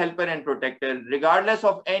only helper and protector, regardless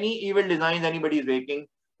of any evil designs anybody is making,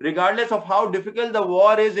 regardless of how difficult the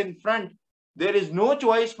war is in front. There is no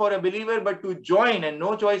choice for a believer but to join, and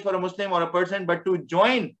no choice for a Muslim or a person but to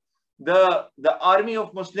join the army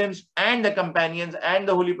of Muslims and the companions and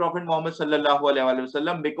the Holy Prophet Muhammad sallallahu alaihi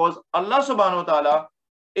wasallam, because Allah subhanahu wa ta'ala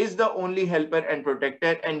is the only helper and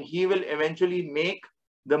protector, and he will eventually make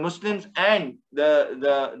the Muslims and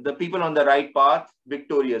the people on the right path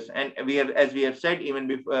victorious. And we have, as we have said, even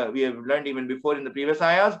before, we have learned even before in the previous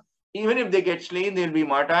ayahs, even if they get slain, they'll be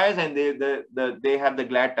martyrs and they have the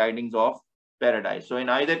glad tidings of paradise. So in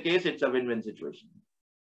either case, it's a win-win situation.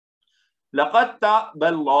 لقد تاب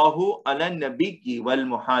الله على النبي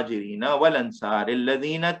والمهاجرين والأنصار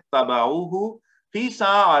الذين اتبعوه في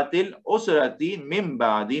ساعة العسرة من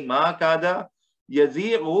بعد ما كاد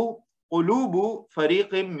يزيغ قلوب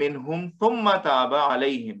فريق منهم ثم تاب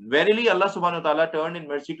عليهم. Verily, Allah subhanahu wa ta'ala turned in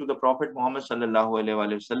mercy to the Prophet Muhammad sallallahu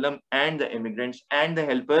alaihi wasallam and the immigrants and the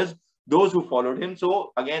helpers, those who followed him.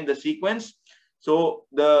 So again, the sequence. So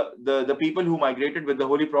the people who migrated with the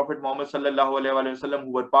Holy Prophet Muhammad sallallahu alaihi wasallam,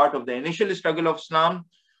 who were part of the initial struggle of Islam,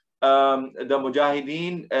 the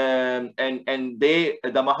Mujahideen, and the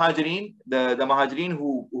Muhajirin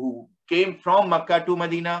who came from Makkah to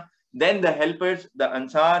Medina, then the helpers, the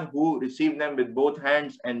Ansar, who received them with both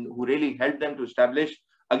hands and who really helped them to establish,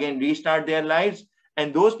 again, restart their lives,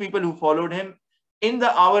 and those people who followed him in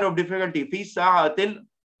the hour of difficulty, fi sa'atil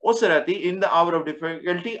usrati, in the hour of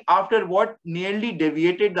difficulty, after what nearly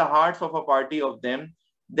deviated the hearts of a party of them,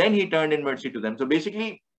 then he turned in mercy to them. So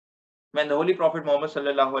basically, when the Holy Prophet Muhammad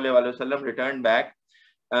sallallahu alaihi wasallam returned back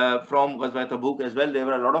from Ghazwa Tabuk as well, there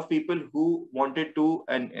were a lot of people who wanted to,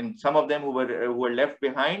 and some of them who were left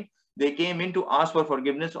behind, they came in to ask for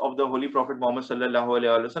forgiveness of the Holy Prophet Muhammad sallallahu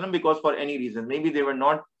alaihi wasallam, because for any reason, maybe they were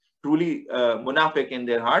not truly munafiq in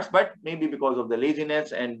their hearts, but maybe because of the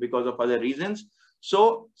laziness and because of other reasons.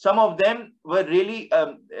 So some of them were really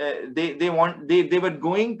they were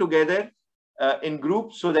going together in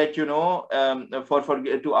groups so that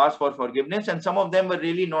to ask for forgiveness, and some of them were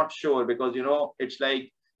really not sure, because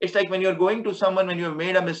it's like when you're going to someone when you've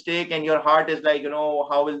made a mistake and your heart is like,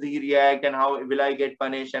 how will he react and how will I get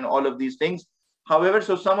punished and all of these things. However,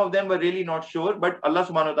 so some of them were really not sure, but Allah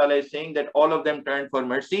subhanahu wa ta'ala is saying that all of them turned for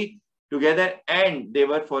mercy together and they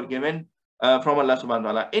were forgiven from Allah subhanahu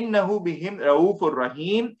wa ta'ala. Innahu bihim raufur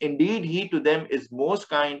rahim. Indeed, he to them is most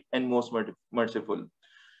kind and most merciful.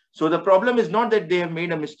 So the problem is not that they have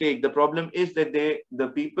made a mistake. The problem is that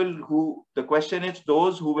the question is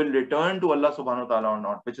those who will return to Allah subhanahu wa ta'ala or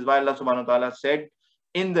not, which is why Allah subhanahu wa ta'ala said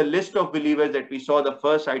in the list of believers that we saw, the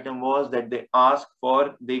first item was that they ask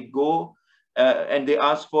for, they go and they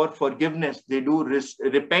ask for forgiveness. They do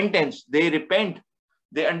repentance. They repent.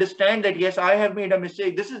 They understand that, yes, I have made a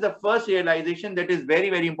mistake. This is the first realization that is very,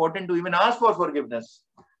 very important, to even ask for forgiveness.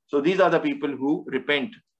 So these are the people who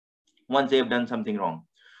repent once they have done something wrong.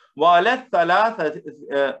 وَعَلَى الثَّلَاثَةِ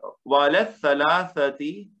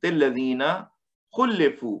الَّذِينَ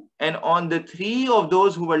خُلِّفُوا. And on the three of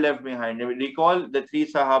those who were left behind. Recall the three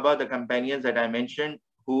Sahaba, the companions that I mentioned,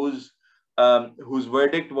 whose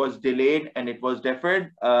verdict was delayed and it was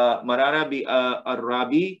deferred. Marara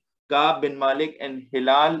al-Rabi, Ka'b bin Malik, and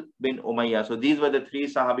Hilal bin Umayyah. So these were the three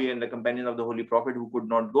Sahabi and the companions of the Holy Prophet who could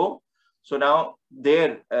not go. So now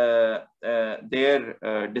their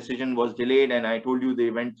decision was delayed, and I told you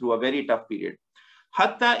they went through a very tough period.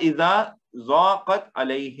 Hatta idha zaqat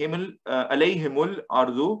alayhimul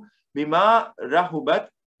ardu bima rahubat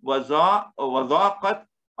wa zaqat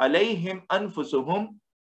alayhim anfusuhum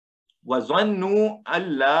wa zannu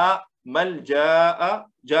alla malja'a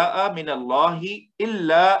min Allahi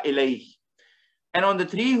illa ilayh. And on the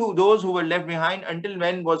three those who were left behind, until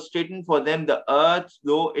when was straightened for them the earth,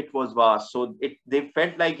 though it was vast. So they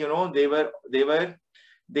felt like,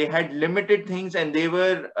 they had limited things, and they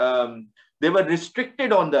were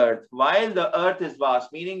restricted on the earth, while the earth is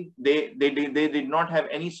vast, meaning they did not have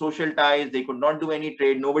any social ties. They could not do any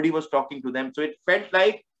trade. Nobody was talking to them. So it felt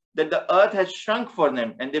like that the earth has shrunk for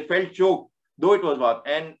them, and they felt choked, though it was vast,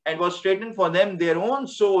 and was straightened for them their own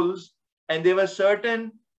souls, and they were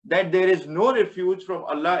certain that there is no refuge from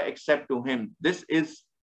Allah except to Him. This is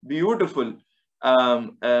beautiful.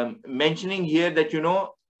 Mentioning here that,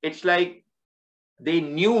 it's like they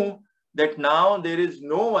knew that now there is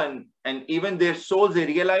no one, and even their souls, they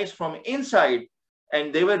realized from inside,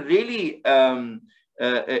 and they were really,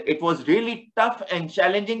 it was really tough and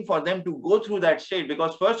challenging for them to go through that state,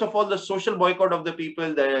 because first of all, the social boycott of the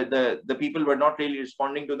people, the people were not really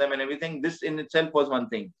responding to them and everything. This in itself was one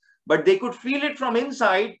thing. But they could feel it from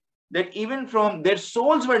inside, that even from their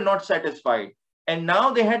souls were not satisfied. And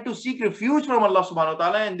now they had to seek refuge from Allah subhanahu wa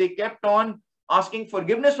ta'ala, and they kept on asking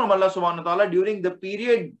forgiveness from Allah subhanahu wa ta'ala during the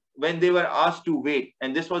period when they were asked to wait.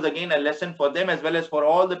 And this was again a lesson for them as well as for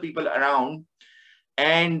all the people around.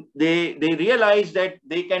 And they realized that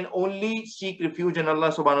they can only seek refuge in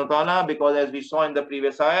Allah subhanahu wa ta'ala, because as we saw in the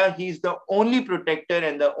previous ayah, He's the only protector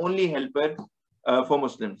and the only helper for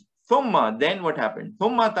Muslims. Thumma, then what happened?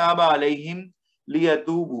 Thumma taba alayhim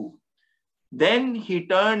liyatubu. Then He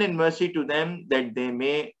turned in mercy to them that they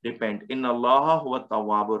may repent. Inna Allaha huwa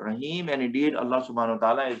tawwabur rahim. And indeed, Allah subhanahu wa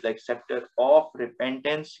ta'ala is the acceptor of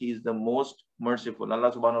repentance. He is the most merciful.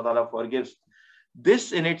 Allah subhanahu wa ta'ala forgives.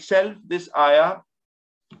 This in itself, this ayah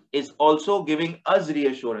is also giving us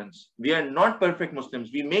reassurance. We are not perfect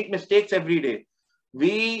Muslims. We make mistakes every day.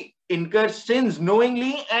 We incur sins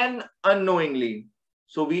knowingly and unknowingly.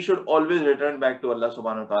 So we should always return back to Allah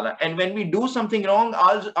subhanahu wa ta'ala. And when we do something wrong,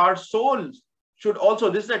 our souls should also,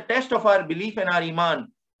 this is a test of our belief and our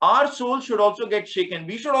Iman. Our souls should also get shaken.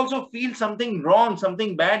 We should also feel something wrong,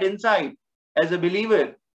 something bad inside as a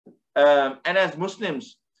believer and as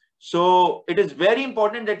Muslims. So it is very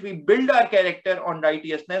important that we build our character on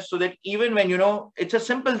righteousness, so that even when, it's a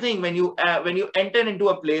simple thing, when you enter into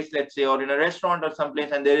a place, let's say, or in a restaurant or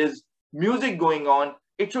someplace, and there is music going on,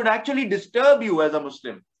 it should actually disturb you as a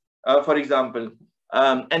Muslim, for example.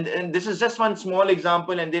 And this is just one small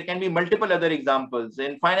example, and there can be multiple other examples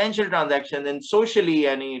in financial transactions and socially.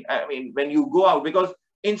 I mean, when you go out, because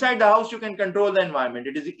inside the house, you can control the environment.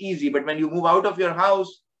 It is easy. But when you move out of your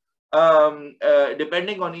house,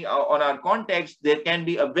 depending on our context, there can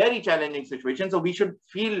be a very challenging situation. So we should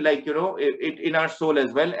feel like, it in our soul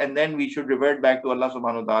as well. And then we should revert back to Allah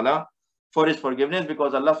subhanahu wa ta'ala for His forgiveness,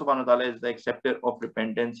 because Allah subhanahu wa ta'ala is the acceptor of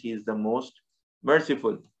repentance. He is the most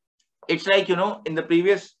merciful. It's like, in the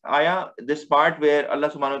previous ayah, this part where Allah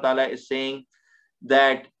subhanahu wa ta'ala is saying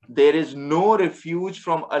that there is no refuge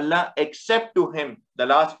from Allah except to Him. The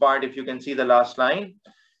last part, if you can see the last line,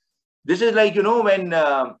 this is like, when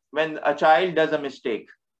a child does a mistake,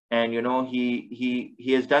 and,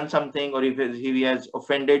 he has done something, or if he has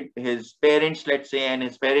offended his parents, let's say, and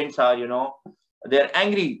his parents are, they're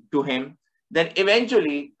angry to him, then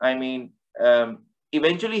eventually,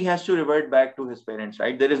 eventually he has to revert back to his parents,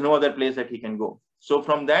 right? There is no other place that he can go. So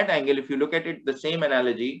from that angle, if you look at it, the same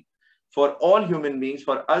analogy for all human beings,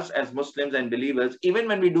 for us as Muslims and believers, even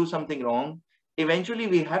when we do something wrong, eventually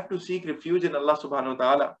we have to seek refuge in Allah subhanahu wa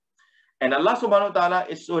ta'ala. And Allah subhanahu wa ta'ala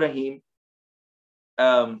is so Rahim.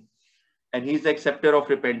 and he's the acceptor of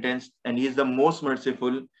repentance, and he's the most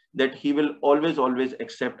merciful, that he will always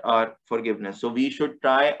accept our forgiveness. So we should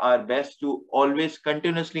try our best to always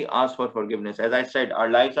continuously ask for forgiveness. As I said, our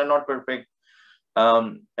lives are not perfect.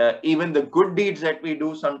 Even the good deeds that we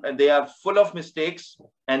do, they are full of mistakes,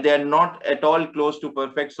 and they are not at all close to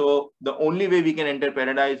perfect. So the only way we can enter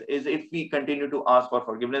paradise is if we continue to ask for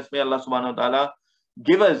forgiveness. May Allah subhanahu wa ta'ala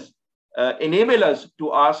give us, enable us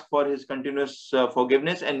to ask for his continuous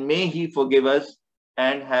forgiveness, and may he forgive us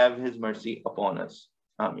and have his mercy upon us.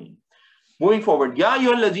 Ameen. Moving forward, Ya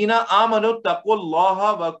ayyuhallazina amanu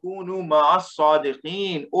taqullaha wa kunu ma'as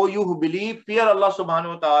sadiqeen. O you who believe, fear Allah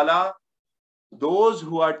subhanahu wa ta'ala, those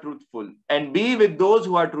who are truthful, and be with those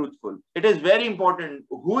who are truthful. It is very important.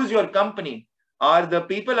 Who is your company? Are the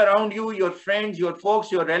people around you, your friends, your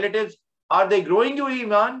folks, your relatives, are they growing you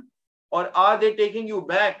Iman, or are they taking you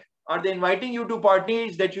back? Are they inviting you to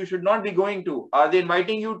parties that you should not be going to? Are they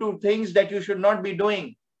inviting you to things that you should not be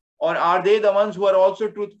doing? Or are they the ones who are also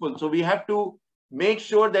truthful? So we have to make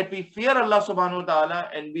sure that we fear Allah subhanahu wa ta'ala,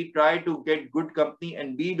 and we try to get good company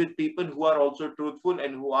and be with people who are also truthful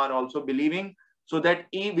and who are also believing, so that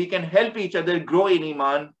we can help each other grow in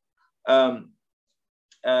Iman,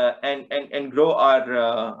 and grow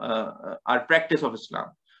our practice of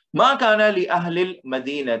Islam. Ma kana li ahlil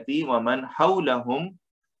madinati wa man hawlahum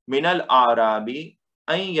min al-a'rabi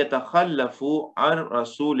an yatakhallafu an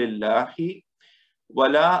rasulillahi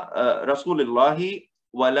Rasulillahi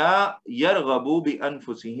wala yarghabu bi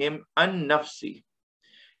anfusihim an nafsi.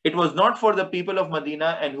 It was not for the people of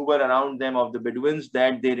Medina and who were around them of the Bedouins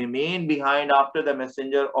that they remain behind after the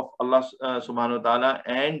messenger of Allah subhanahu wa ta'ala,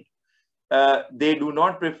 and they do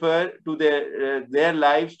not prefer to their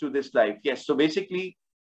lives to this life. Yes, so basically,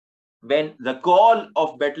 when the call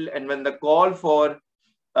of battle and when the call for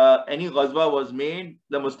any ghazwa was made,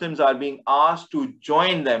 the Muslims are being asked to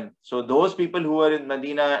join them. So those people who were in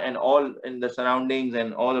Medina and all in the surroundings,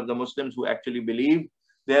 and all of the Muslims who actually believed,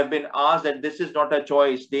 they have been asked that this is not a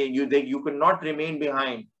choice. You could not remain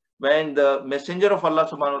behind. When the messenger of Allah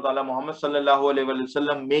subhanahu wa ta'ala, Muhammad sallallahu alayhi wa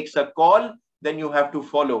sallam, makes a call, then you have to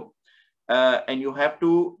follow. And you have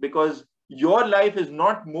to, because your life is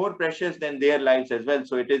not more precious than their lives as well.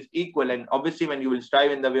 So it is equal. And obviously, when you will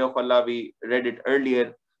strive in the way of Allah, we read it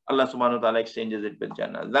earlier, Allah subhanahu wa ta'ala exchanges it with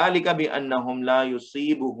Jannah. ذَلِكَ بِأَنَّهُمْ لَا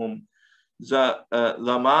يُصِيبُهُمْ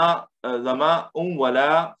ظَمَاءٌ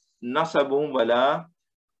وَلَا نَصَبٌ وَلَا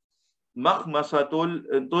مَخْمَصَةٌ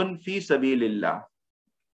فِي سَبِيلِ اللَّهِ.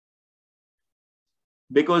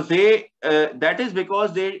 Because that is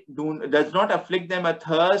because does not afflict them a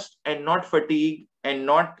thirst, and not fatigue, and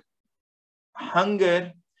not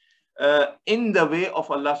hunger in the way of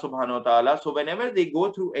Allah subhanahu wa ta'ala. So whenever they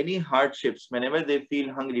go through any hardships, whenever they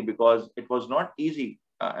feel hungry, because it was not easy,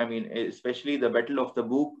 I mean, especially the battle of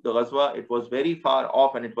Tabuk, the Ghazwa, it was very far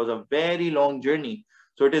off, and it was a very long journey.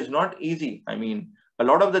 So it is not easy. I mean, a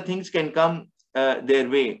lot of the things can come their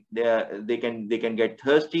way. They can get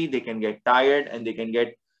thirsty, they can get tired, and they can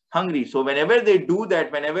get hungry. So whenever they do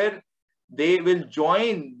that, whenever they will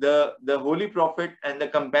join the Holy Prophet and the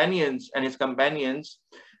companions and his companions,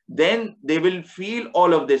 then they will feel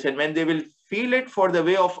all of this. And when they will feel it for the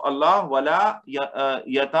way of Allah, wala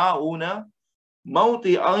yata'una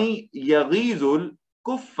mawti'an yaghizul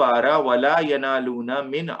kuffara wala yanaluna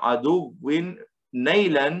min aduwwin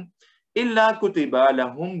nailan illa kutiba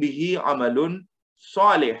lahum bihi amalun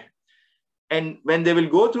salih. And when they will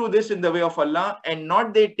go through this in the way of Allah, and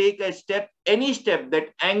not they take any step that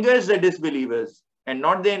angers the disbelievers, and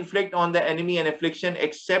not they inflict on the enemy an affliction,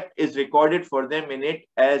 except is recorded for them in it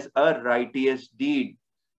as a righteous deed.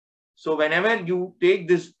 So whenever you take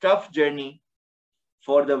this tough journey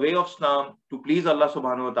for the way of Islam to please Allah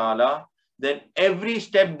subhanahu wa ta'ala, then every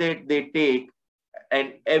step that they take,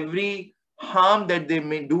 and every harm that they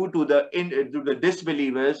may do to the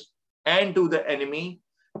disbelievers and to the enemy,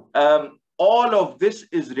 all of this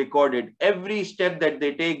is recorded. Every step that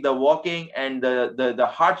they take, the walking and the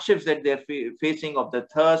hardships that they're facing, of the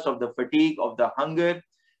thirst, of the fatigue, of the hunger,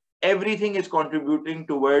 everything is contributing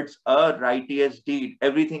towards a righteous deed.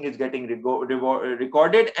 Everything is getting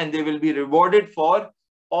recorded, and they will be rewarded for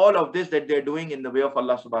all of this that they're doing in the way of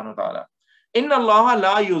Allah subhanahu wa ta'ala. Inna Allah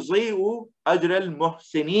la yuzi'u ajra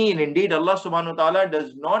al-muhsinin. Indeed, Allah subhanahu wa ta'ala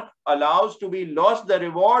does not allow to be lost the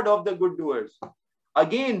reward of the good doers.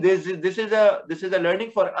 Again, this is a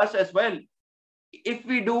learning for us as well. If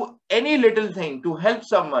we do any little thing to help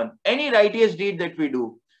someone, any righteous deed that we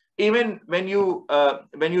do, even when you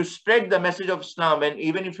spread the message of Islam, and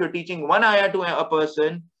even if you're teaching one ayah to a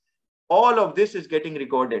person, all of this is getting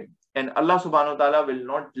recorded. And Allah subhanahu wa ta'ala will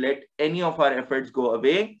not let any of our efforts go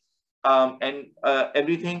away. and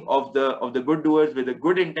everything of the good doers with a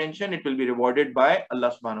good intention, it will be rewarded by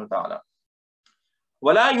Allah subhanahu wa ta'ala.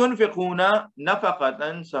 وَلَا يُنْفِقُونَ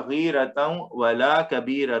نَفَقَةً صَغِيرَةً وَلَا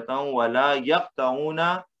كَبِيرَةً وَلَا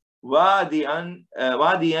يَقْطَعُونَ وَادِيًا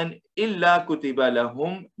إِلَّا كُتِبَ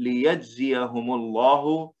لَهُمْ لِيَجْزِيَهُمُ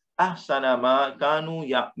اللَّهُ أَحْسَنَ مَا كَانُوا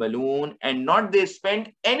يَعْمَلُونَ. And not they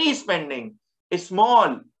spend any spending,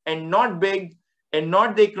 small and not big, and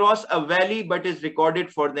not they cross a valley, but is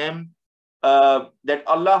recorded for them that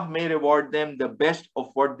Allah may reward them the best of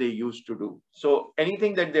what they used to do. So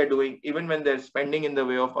anything that they're doing, even when they're spending in the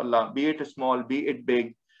way of Allah, be it small, be it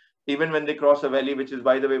big, even when they cross a valley, which is,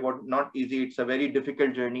 by the way, not easy, it's a very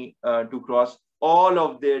difficult journey to cross, all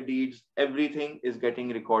of their deeds, everything is getting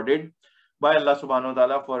recorded by Allah subhanahu wa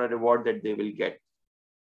ta'ala for a reward that they will get.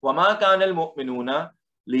 وَمَا كَانَ الْمُؤْمِنُونَ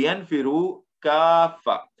لِيَنْفِرُوا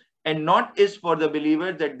كَافَّةً. And not is for the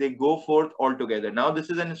believers that they go forth altogether. Now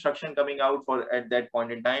this is an instruction coming out for at that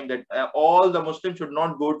point in time that all the Muslims should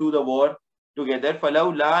not go to the war together.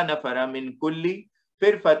 فَلَوْلَا نَفَرَ مِنْ كُلِّ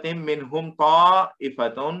فِرْفَةٍ مِّنْهُمْ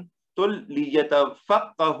طَائِفَةٌ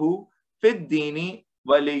لِيَتَفَقَّهُوا فِي الدِّينِ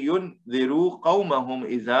وَلِيُنْذِرُوا قَوْمَهُمْ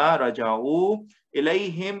إِذَا رَجَعُوا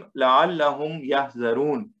إِلَيْهِمْ لَعَلَّهُمْ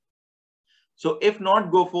يَحْذَرُونَ. So if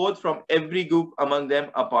not, go forth from every group among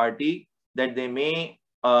them a party, that they may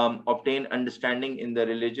obtain understanding in the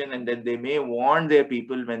religion, and that they may warn their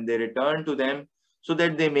people when they return to them, so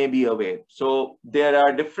that they may be aware. So there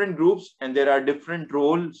are different groups and there are different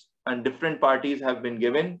roles and different parties have been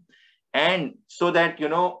given. And so that, you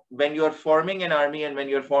know, when you're forming an army and when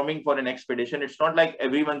you're forming for an expedition, it's not like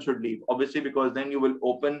everyone should leave, obviously, because then you will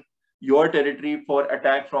open your territory for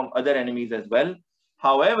attack from other enemies as well.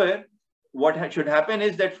 However, what should happen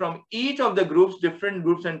is that from each of the groups, different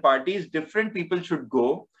groups and parties, different people should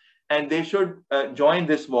go and they should join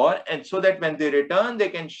this war. And so that when they return, they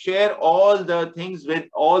can share all the things with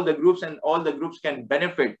all the groups, and all the groups can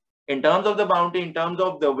benefit in terms of the bounty, in terms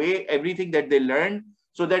of the way, everything that they learn,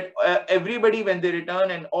 so that everybody, when they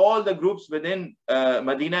return, and all the groups within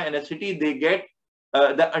Medina and a city, they get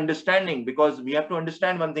the understanding. Because we have to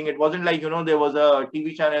understand one thing, it wasn't like, you know, there was a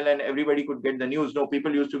TV channel and everybody could get the news. No,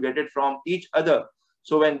 people used to get it from each other.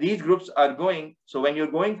 So when these groups are going, so when you're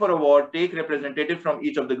going for a war, take representative from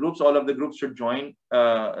each of the groups. All of the groups should join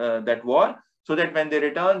that war, so that when they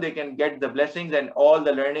return, they can get the blessings and all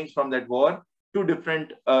the learnings from that war to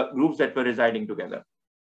different groups that were residing together.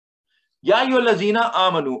 Ya ayyuhallazina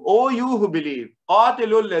amanu, O you who believe,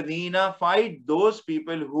 qatilul ladina, fight those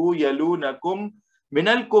people who yalunakum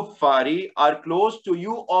minal kuffari, are close to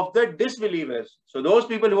you of the disbelievers. So those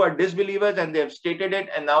people who are disbelievers and they have stated it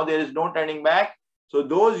and now there is no turning back. So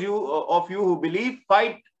those of you who believe,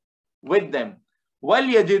 fight with them. Wal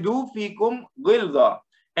yajidu fikum ghilza,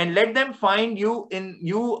 and let them find you in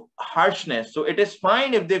you harshness. So it is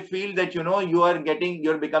fine if they feel that, you know, you're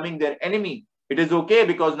becoming their enemy. It is okay,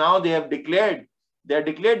 because now they are declared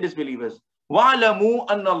disbelievers. وَعْلَمُوا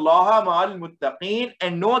أَنَّ اللَّهَ مَعَ الْمُتَّقِينَ,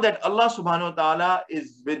 and know that Allah subhanahu wa ta'ala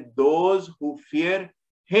is with those who fear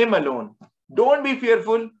Him alone. Don't be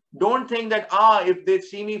fearful. Don't think that, if they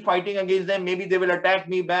see me fighting against them, maybe they will attack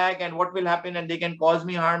me back, and what will happen, and they can cause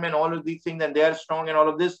me harm, and all of these things, and they are strong and all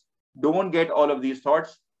of this. Don't get all of these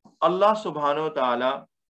thoughts. Allah subhanahu wa ta'ala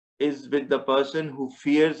is with the person who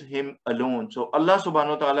fears Him alone. So Allah subhanahu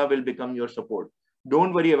wa ta'ala will become your support.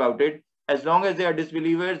 Don't worry about it. As long as they are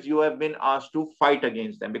disbelievers, you have been asked to fight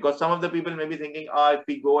against them. Because some of the people may be thinking, if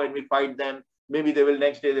we go and we fight them, maybe they will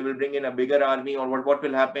next day, they will bring in a bigger army, or what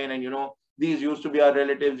will happen. And, you know, these used to be our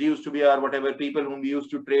relatives, used to be our whatever people whom we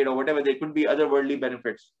used to trade or whatever. They could be other worldly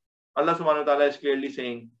benefits. Allah subhanahu wa ta'ala is clearly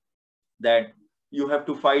saying that you have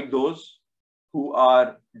to fight those who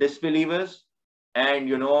are disbelievers. And,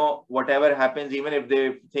 you know, whatever happens, even if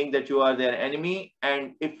they think that you are their enemy,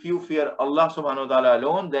 and if you fear Allah subhanahu wa ta'ala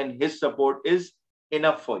alone, then His support is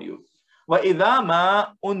enough for you. وَإِذَا مَا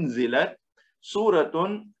أُنزِلَتْ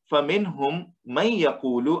سُورَةٌ فَمِنْهُمْ مَنْ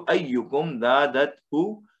يَقُولُ أَيُّكُمْ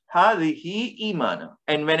زَادَتْهُ هَذِهِ إِيمَانًا.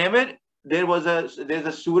 And whenever there's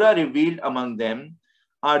a surah revealed among them,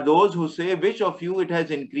 are those who say, which of you it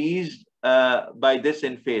has increased by this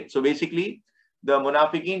in faith. So basically, the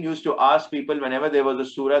Munafiqeen used to ask people whenever there was a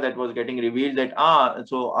surah that was getting revealed that,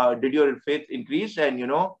 did your faith increase? And, you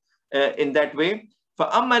know, in that way,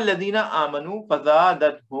 فَأَمَّا الَّذِينَ آمَنُوا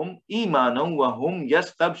فَزَادَتْهُمْ إِيمَانًا وَهُمْ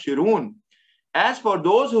يَسْتَبْشِرُونَ. As for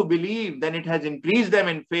those who believe, then it has increased them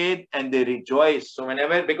in faith and they rejoice. So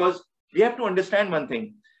because we have to understand one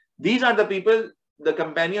thing. These are the people, the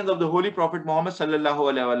companions of the Holy Prophet Muhammad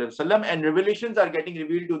sallallahu alaihi wasallam, and revelations are getting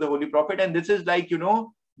revealed to the Holy Prophet. And this is like, you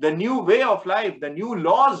know, the new way of life, the new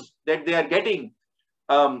laws that they are getting.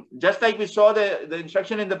 Just like we saw the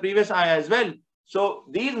instruction in the previous ayah as well. So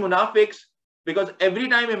these munafiqs, because every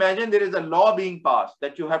time, imagine there is a law being passed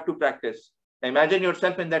that you have to practice. Imagine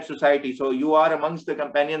yourself in that society. So you are amongst the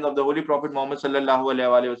companions of the Holy Prophet Muhammad sallallahu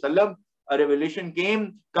alaihi wasallam. A revelation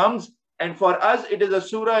comes, and for us it is a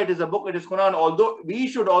surah, it is a book, it is Quran. Although we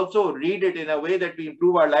should also read it in a way that we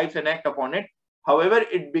improve our lives and act upon it. However,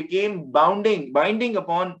 it became binding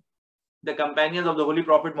upon the companions of the Holy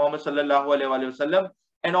Prophet Muhammad sallallahu alaihi wasallam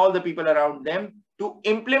and all the people around them to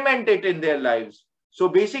implement it in their lives. So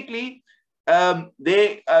basically, some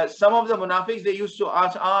of the munafiqs, they used to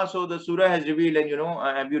ask, so the surah has revealed, and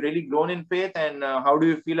have you really grown in faith, and how do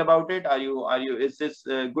you feel about it? Is this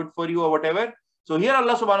good for you or whatever? So here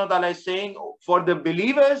Allah subhanahu wa ta'ala is saying, for the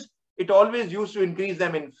believers, it always used to increase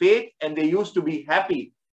them in faith, and they used to be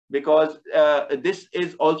happy, because this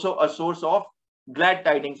is also a source of glad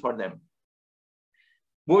tidings for them.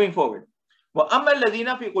 Moving forward. وَأَمَّا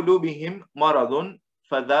الَّذِينَ فِي قُلُوبِهِمْ مَرَضٌ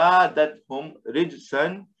فَزَادَتْهُمْ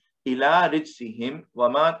رِجْسًا إِلَىٰ رِجْسِهِمْ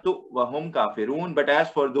وَمَاتُوا وَهُمْ كَافِرُونَ. But as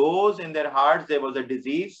for those in their hearts there was a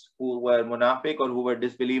disease, who were munafiq or who were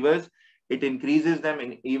disbelievers, it increases them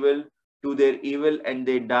in evil to their evil, and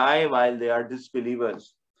they die while they are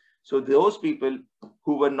disbelievers. So those people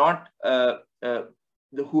who were not,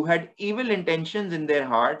 who had evil intentions in their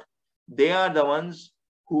heart, they are the ones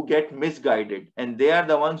who get misguided, and they are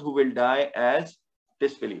the ones who will die as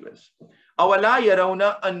disbelievers. أَوَلَا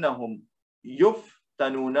يَرَوْنَ أَنَّهُمْ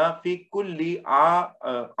يُفْتَنُونَ فِي كُلِّ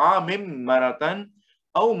عَامٍ مَرَةً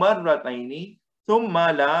أَوْ مَرَّتَيْنِ ثُمَّ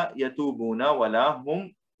لَا يَتُوبُونَ وَلَا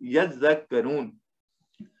هُمْ يَذَّكَّرُونَ.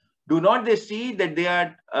 Do not they see that they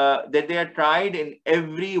are tried in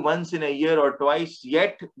every once in a year or twice,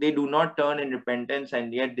 yet they do not turn in repentance,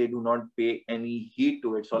 and yet they do not pay any heed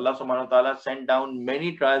to it. So Allah subhanahu wa ta'ala sent down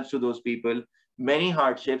many trials to those people, many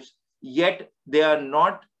hardships, yet they are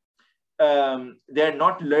not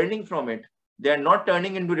learning from it. They are not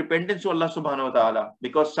turning into repentance to Allah subhanahu wa ta'ala,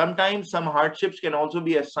 because sometimes some hardships can also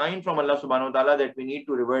be a sign from Allah subhanahu wa ta'ala that we need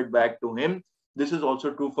to revert back to Him. This is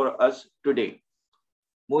also true for us today.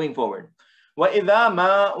 Moving forward. وَإِذَا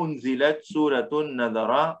مَا أُنزِلَتْ سُورَةٌ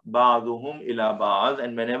نَظَرَ بَعْضُهُمْ إِلَى بَعْضٍ.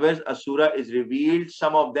 And whenever a surah is revealed,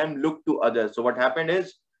 some of them look to others. So what happened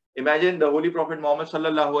is, imagine the Holy Prophet Muhammad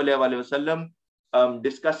sallallahu alaihi wasallam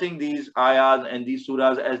discussing these ayahs and these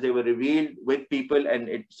surahs as they were revealed with people, and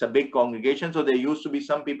it's a big congregation. So there used to be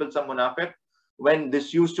some people, some munafiq. When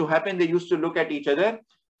this used to happen, they used to look at each other.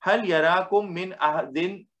 هَلْ يَرَاكُمْ مِنْ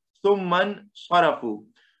أَحَدٍ ثُمَّ صَرَفُوا.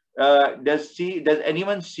 Does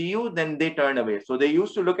anyone see you? Then they turn away. So they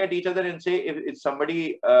used to look at each other and say, if it's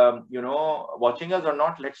somebody watching us or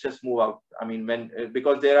not, let's just move out. I mean,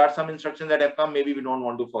 because there are some instructions that have come, maybe we don't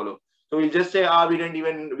want to follow. So we'll just say, we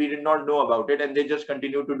did not know about it, and they just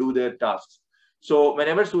continue to do their tasks. So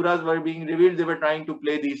whenever surahs were being revealed, they were trying to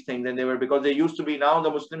play these things, and because they used to be, now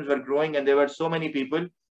the Muslims were growing and there were so many people.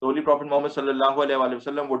 The Holy Prophet Muhammad sallallahu alaihi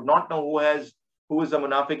wasallam would not know who is the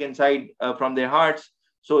munafiq inside from their hearts.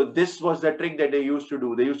 So this was the trick that they used to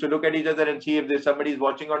do. They used to look at each other and see if there's somebody is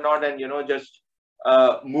watching or not, and just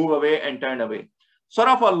move away and turn away.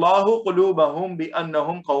 صَرَفَ اللَّهُ قُلُوبَهُمْ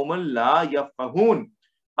بِأَنَّهُمْ قَوْمٌ لَا يَفْقَهُونَ.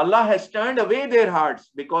 Allah has turned away their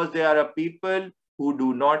hearts because they are a people who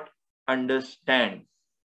do not understand.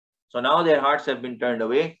 So now their hearts have been turned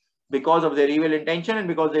away because of their evil intention, and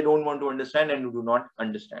because they don't want to understand and do not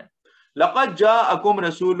understand. لَقَدْ جَاءَكُمْ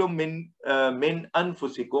رَسُولٌ مِّنْ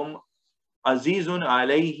أَنفُسِكُمْ Azizun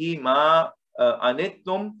alayhi ma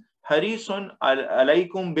anittum harisun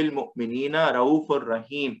alaykum bil mu'minina raufur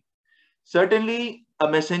rahim. Certainly a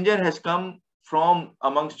messenger has come from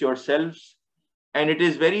amongst yourselves, and it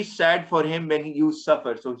is very sad for him when you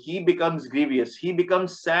suffer. So he becomes grievous. He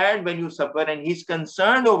becomes sad when you suffer, and he's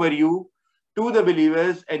concerned over you to the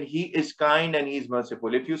believers, and he is kind and he's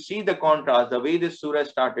merciful. If you see the contrast, the way this surah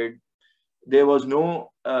started, there was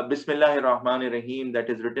no Bismillahir Rahmanir Rahim that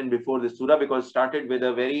is written before the surah, because it started with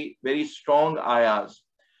a very, very strong ayahs.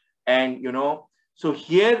 And so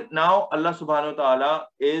here now Allah subhanahu wa ta'ala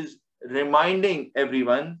is reminding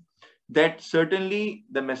everyone that certainly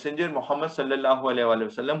the messenger Muhammad sallallahu alaihi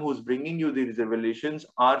wasallam, who's bringing you these revelations,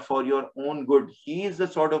 are for your own good. He is the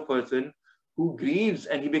sort of person who grieves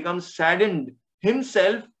and he becomes saddened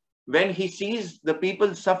himself when he sees the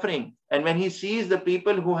people suffering, and when he sees the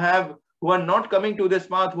people who are not coming to this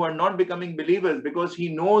path, who are not becoming believers, because he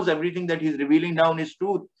knows everything that he's revealing down is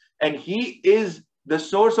truth, and he is the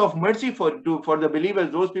source of mercy for the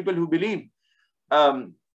believers, those people who believe,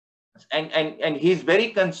 and he's very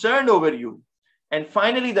concerned over you. And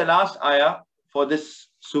finally, the last ayah for this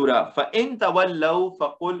surah, فَإِن تَوَلَّوْا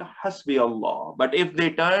فَقُلْ حَسْبِيَ اللَّهُ. But if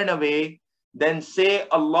they turn away, then say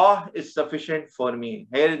Allah is sufficient for me.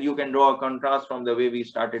 Here you can draw a contrast from the way we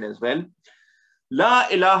started as well. La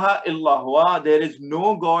ilaha illallah, there is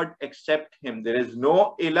no God except him. There is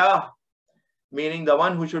no ilah, meaning the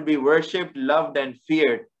one who should be worshipped, loved and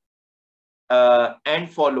feared and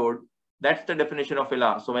followed. That's the definition of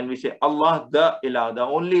ilah. So when we say Allah, the ilah, the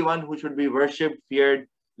only one who should be worshipped, feared,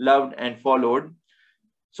 loved and followed.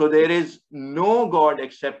 So there is no God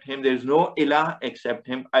except him. There is no ilah except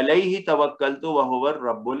him. Alayhi tawakkaltu wa huwa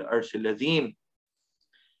rabbul arshil azim.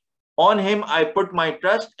 On him I put my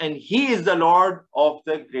trust, and he is the Lord of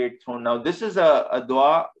the great throne. Now this is a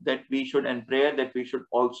dua that we should, and prayer that we should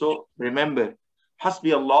also remember.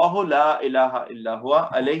 Hasbi Allahu la ilaha illa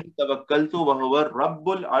huwa alayhi tawakkaltu wa huwa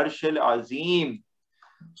rabbul arshil azim.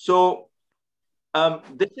 So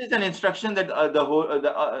this is an instruction that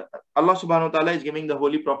Allah subhanahu wa ta'ala is giving the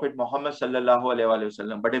Holy Prophet Muhammad sallallahu alayhi wa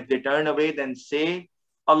sallam. But if they turn away, then say,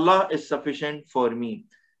 Allah is sufficient for me.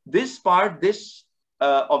 This part,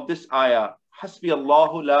 of this ayah, Hasbi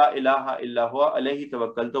Allahu la ilaha illa huwa alayhi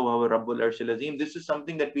tawakkaltu wa huwa rabbul arshil azim. This is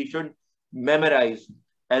something that we should memorize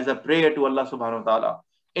as a prayer to Allah subhanahu wa ta'ala.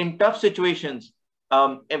 In tough situations,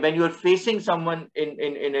 when you are facing someone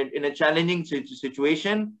in a challenging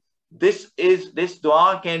situation, this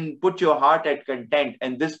dua can put your heart at content,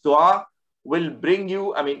 and this dua will bring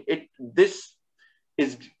you, this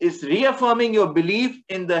is reaffirming your belief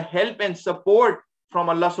in the help and support from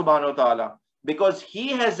Allah subhanahu wa ta'ala, because he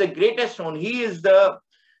has the greatest throne.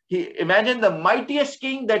 Imagine the mightiest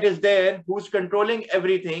king that is there, who's controlling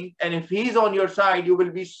everything, and if he's on your side, you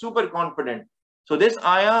will be super confident. So this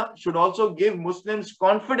ayah should also give Muslims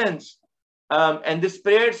confidence, and this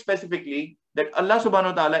prayer specifically, that Allah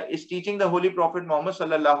subhanahu wa ta'ala is teaching the Holy Prophet Muhammad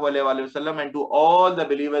sallallahu alayhi wa sallam, and to all the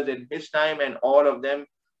believers in his time, and all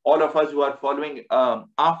of us who are following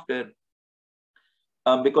after,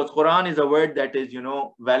 because Quran is a word that is,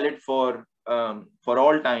 valid for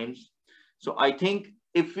all times. So I think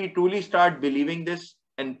if we truly start believing this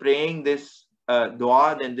and praying this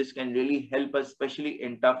dua, then this can really help us, especially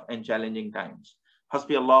in tough and challenging times.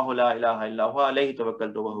 Hasbi Allahu la ilaha illa huwa alayhi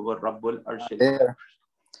tawakkaltu wa huwa rabbul arshil.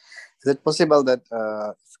 Is it possible that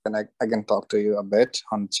I can talk to you a bit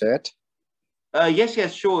on chat? Yes,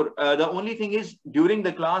 sure. The only thing is, during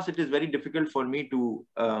the class, it is very difficult for me to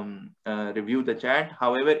review the chat.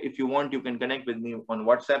 However, if you want, you can connect with me on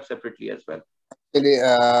WhatsApp separately as well. Actually,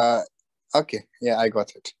 okay. Yeah, I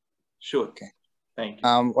got it. Sure. Okay. Thank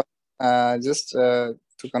you. Just to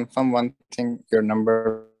confirm one thing, your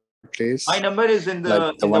number, please. My number is in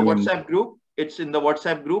the WhatsApp group. It's in the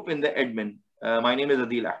WhatsApp group in the admin. My name is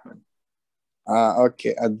Adeel Ahmed.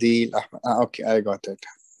 Okay, Adeel Ahmed. Okay, I got it.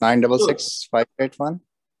 966-581.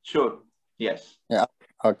 Sure. Yes. Yeah.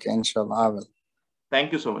 Okay, inshallah, I will.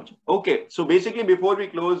 Thank you so much. Okay, so basically, before we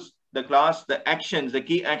close the class, the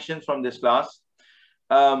key actions from this class,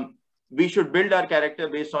 we should build our character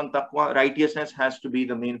based on taqwa. Righteousness has to be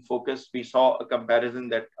the main focus. We saw a comparison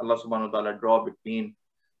that Allah subhanahu wa ta'ala draw between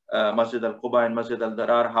Masjid al-Quba and Masjid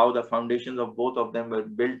al-Darar, how the foundations of both of them were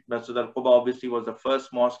built. Masjid al-Quba obviously was the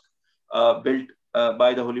first mosque built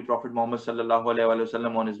by the Holy Prophet Muhammad sallallahu alaihi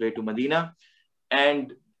wasallam on his way to Medina,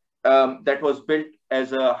 and that was built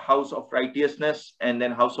as a house of righteousness, and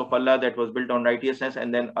then house of Allah that was built on righteousness,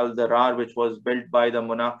 and then al-Darar, which was built by the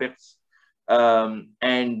Munafiqs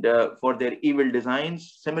and for their evil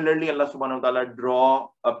designs. Similarly, Allah subhanahu wa ta'ala draw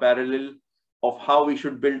a parallel of how we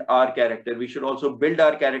should build our character. We should also build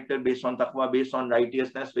our character based on taqwa, based on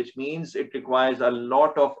righteousness, which means it requires a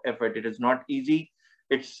lot of effort. It is not easy.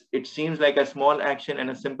 It seems like a small action and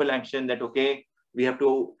a simple action that, okay, we have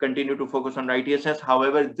to continue to focus on righteousness.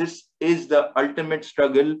 However, this is the ultimate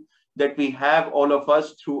struggle that we have, all of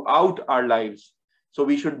us, throughout our lives. So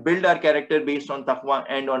we should build our character based on taqwa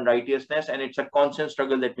and on righteousness, and it's a constant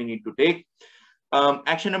struggle that we need to take.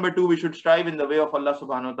 Action number 2, we should strive in the way of Allah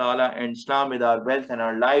subhanahu wa ta'ala and Islam with our wealth and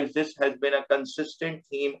our lives. This has been a consistent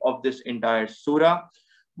theme of this entire surah.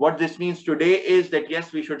 What this means today is that,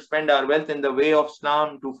 yes, we should spend our wealth in the way of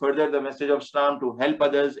Islam, to further the message of Islam, to help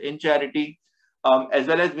others in charity, as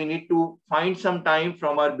well as we need to find some time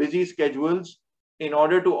from our busy schedules in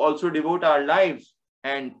order to also devote our lives.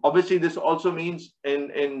 And obviously this also means in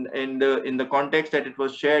the context that it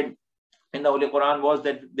was shared in the Holy Quran was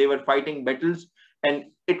that they were fighting battles, and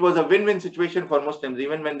it was a win-win situation for Muslims.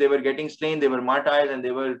 Even when they were getting slain, they were martyrs, and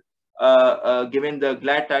they were given the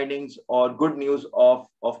glad tidings or good news of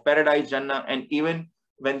paradise, Jannah. And even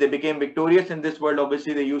when they became victorious in this world,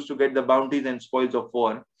 obviously they used to get the bounties and spoils of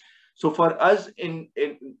war. So for us, in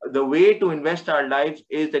the way to invest our lives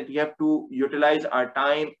is that we have to utilize our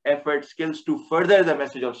time, effort, skills to further the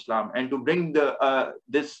message of Islam, and to bring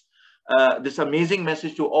this this amazing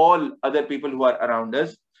message to all other people who are around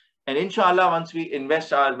us. And inshallah, once we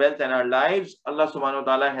invest our wealth and our lives, Allah subhanahu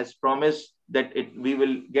wa ta'ala has promised that we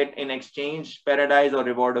will get in exchange paradise or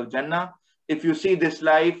reward of Jannah. If you see this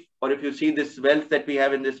life, or if you see this wealth that we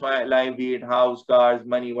have in this life, be it house, cars,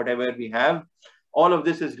 money, whatever we have, all of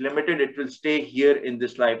this is limited. It will stay here in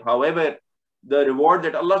this life. However, the reward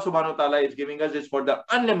that Allah subhanahu wa ta'ala is giving us is for the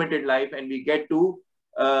unlimited life, and we get to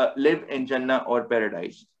live in Jannah or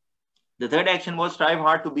paradise. The third action was strive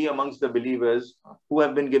hard to be amongst the believers who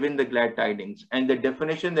have been given the glad tidings. And the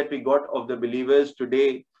definition that we got of the believers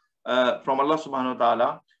today from Allah subhanahu wa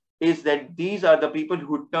ta'ala is that these are the people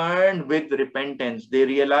who turned with repentance. They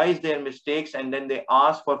realize their mistakes and then they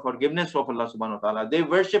ask for forgiveness of Allah subhanahu wa ta'ala. They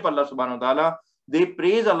worship Allah subhanahu wa ta'ala. They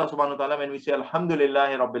praise Allah subhanahu wa ta'ala when we say Alhamdulillah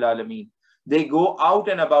Rabbil Alameen. They go out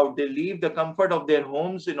and about. They leave the comfort of their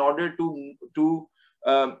homes in order to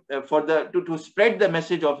spread the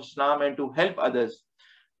message of Islam and to help others.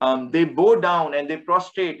 They bow down and they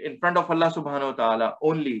prostrate in front of Allah subhanahu wa ta'ala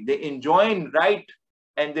only. They enjoin right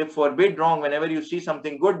and they forbid wrong. Whenever you see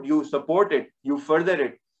something good, you support it, you further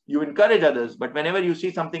it, you encourage others. But whenever you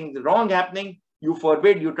see something wrong happening, you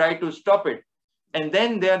forbid, you try to stop it. And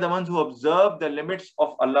then they are the ones who observe the limits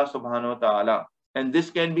of Allah subhanahu wa ta'ala. And this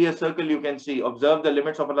can be a circle you can see. Observe the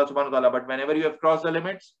limits of Allah subhanahu wa ta'ala. But whenever you have crossed the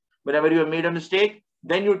limits, whenever you have made a mistake,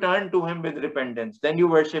 then you turn to Him with repentance. Then you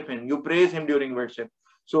worship Him. You praise Him during worship.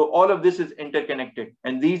 So all of this is interconnected.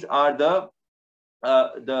 And these are the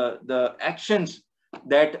actions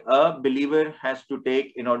that a believer has to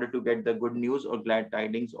take in order to get the good news or glad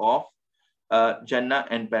tidings of Jannah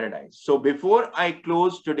and paradise. So before I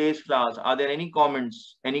close today's class, are there any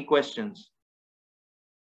comments, any questions?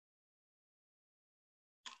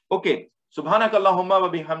 Okay. Subhanakallahumma wa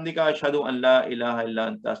bihamdika ashhadu an la ilaha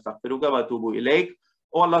illa anta astaghfiruka wa atubu ilayk.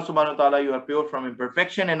 Oh Allah subhanahu wa ta'ala, you are pure from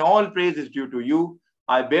imperfection and all praise is due to you.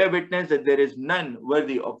 I bear witness that there is none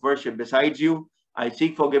worthy of worship besides you. I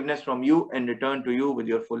seek forgiveness from you and return to you with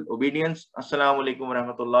your full obedience. Assalamu alaikum wa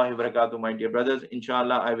rahmatullahi wa barakatuh, my dear brothers.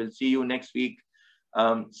 Inshallah, I will see you next week,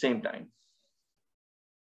 same time.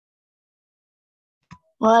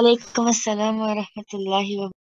 Wa alaikum assalam wa rahmatullahi wa